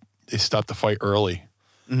they stopped the fight early.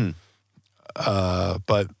 Mm-hmm.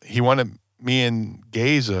 But he wanted me and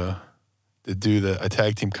Geza to do a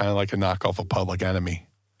tag team, kind of like a knockoff of Public Enemy.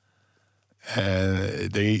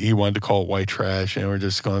 And he wanted to call it White Trash, and we're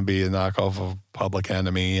just going to be a knockoff of Public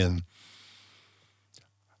Enemy. And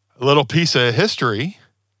a little piece of history,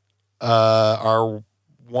 our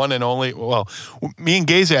one and only, well, me and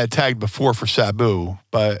Geza had tagged before for Sabu,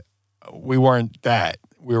 but we weren't that.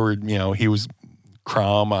 We were, he was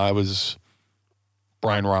Crom, I was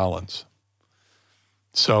Brian Rollins.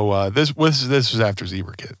 So this was after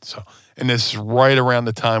Zebra Kid. So, and this is right around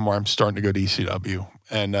the time where I'm starting to go to ECW,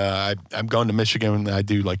 and I'm going to Michigan, and I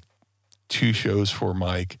do like 2 shows for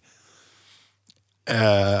Mike.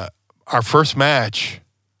 Our first match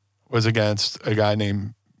was against a guy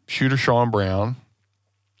named Shooter Sean Brown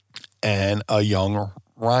and a young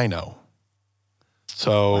Rhino.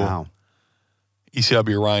 So, wow.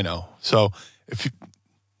 ECW Rhino. So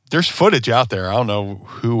there's footage out there. I don't know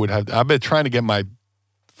who would have. I've been trying to get my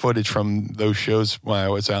footage from those shows when I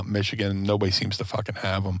was out in Michigan, and nobody seems to fucking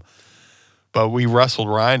have them. But we wrestled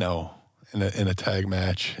Rhino in a tag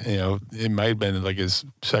match. It might have been like his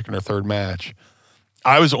second or third match.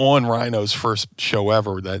 I was on Rhino's first show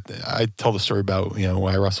ever. That I tell the story about.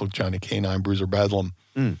 When I wrestled Johnny K-9, Bruiser Bedlam.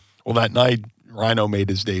 Mm. Well, that night Rhino made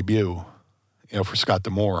his debut. For Scott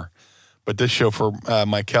D'Amore. But this show for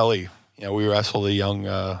Mike Kelly, we wrestled a young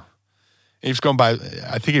He was going by,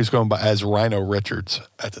 I think he was going by as Rhino Richards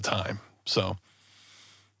at the time. So,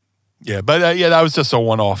 yeah, but that was just a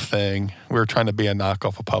one-off thing. We were trying to be a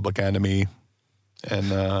knockoff of Public Enemy.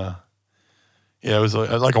 And, it was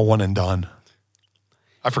like a one and done.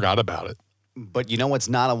 I forgot about it. But you know what's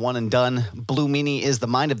not a one and done? Blue Meanie is the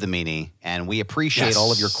mind of the meanie. And we appreciate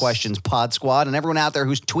all of your questions, Pod Squad, and everyone out there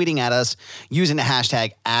who's tweeting at us using the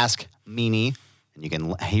hashtag AskMeanie. And you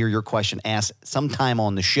can hear your question asked sometime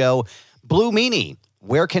on the show. Blue Meanie,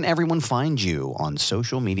 where can everyone find you on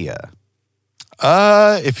social media?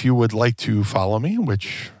 If you would like to follow me,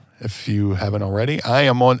 which if you haven't already, I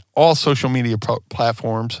am on all social media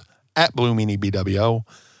platforms at Blue Meanie BWO,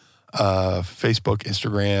 Facebook,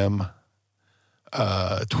 Instagram,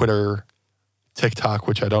 Twitter, TikTok,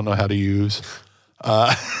 which I don't know how to use.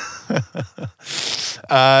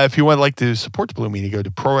 If you would like to support the Blue Meanie, go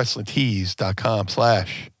to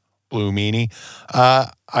prowrestlingtees.com/Blue Meanie.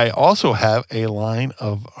 I also have a line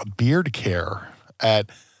of beard care at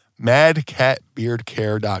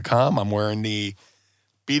madcatbeardcare.com. I'm wearing the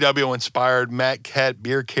BWO-inspired Mad Cat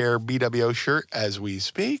Beard Care BWO shirt as we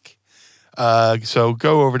speak. So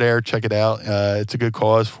go over there, check it out. It's a good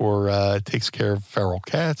cause for takes care of feral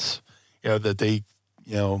cats, that they,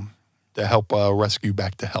 to help rescue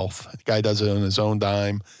back to health. The guy does it on his own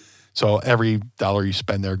dime. So every dollar you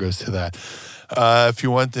spend there goes to that. If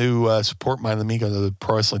you want to support Mind of the Meanie, go to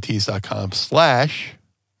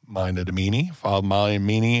prowrestlingtees.com/Mind of the Meanie. Follow Mind of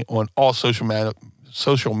the Meanie on all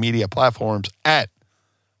social media platforms at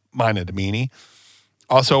Mind of the Meanie.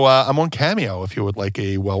 Also, I'm on Cameo if you would like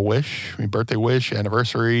a well-wish, birthday wish,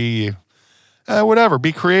 anniversary, whatever.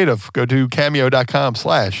 Be creative. Go to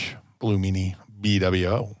cameo.com/Blue Meanie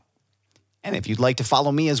BWO. And if you'd like to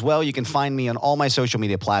follow me as well, you can find me on all my social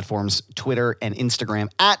media platforms, Twitter and Instagram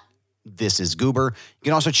at This Is Goober. You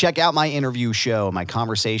can also check out my interview show, my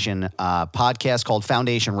conversation podcast called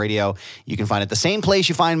Foundation Radio. You can find it the same place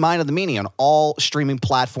you find Mind of the Meanie on all streaming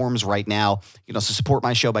platforms right now. You can also support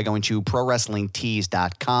my show by going to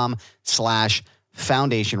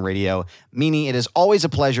prowrestlingtees.com/Foundation Radio. Meanie, it is always a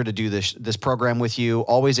pleasure to do this program with you.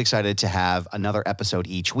 Always excited to have another episode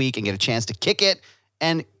each week and get a chance to kick it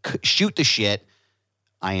and shoot the shit.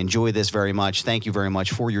 I enjoy this very much. Thank you very much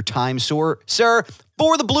for your time, sir.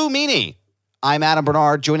 For the Blue Meanie, I'm Adam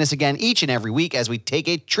Bernard. Join us again each and every week as we take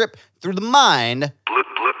a trip through the mind Blue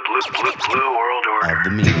World Order of the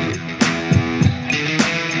Meanie.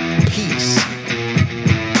 Peace.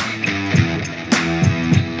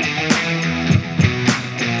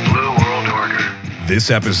 Blue World Order.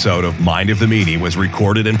 This episode of Mind of the Meanie was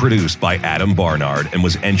recorded and produced by Adam Barnard and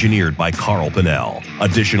was engineered by Carl Pinnell.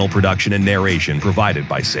 Additional production and narration provided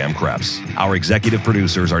by Sam Krebs. Our executive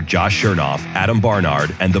producers are Josh Chernoff, Adam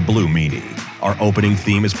Barnard, and the Blue Meanie. Our opening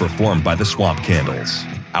theme is performed by the Swamp Candles.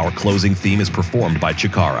 Our closing theme is performed by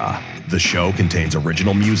Chikara. The show contains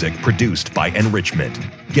original music produced by Enrichment.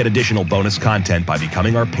 Get additional bonus content by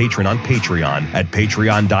becoming our patron on Patreon at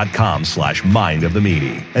patreon.com/Mind of the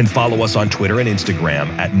Meanie. And follow us on Twitter and Instagram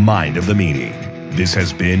at Mind of the Meanie. This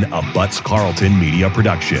has been a Butts Carlton media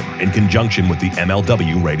production in conjunction with the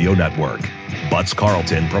MLW Radio Network. Butts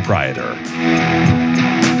Carlton, proprietor.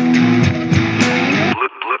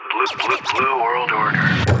 Blue World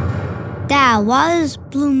Order. Dad, why is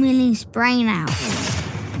Blue Meanie's brain out?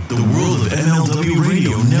 The world of MLW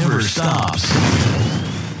Radio never stops.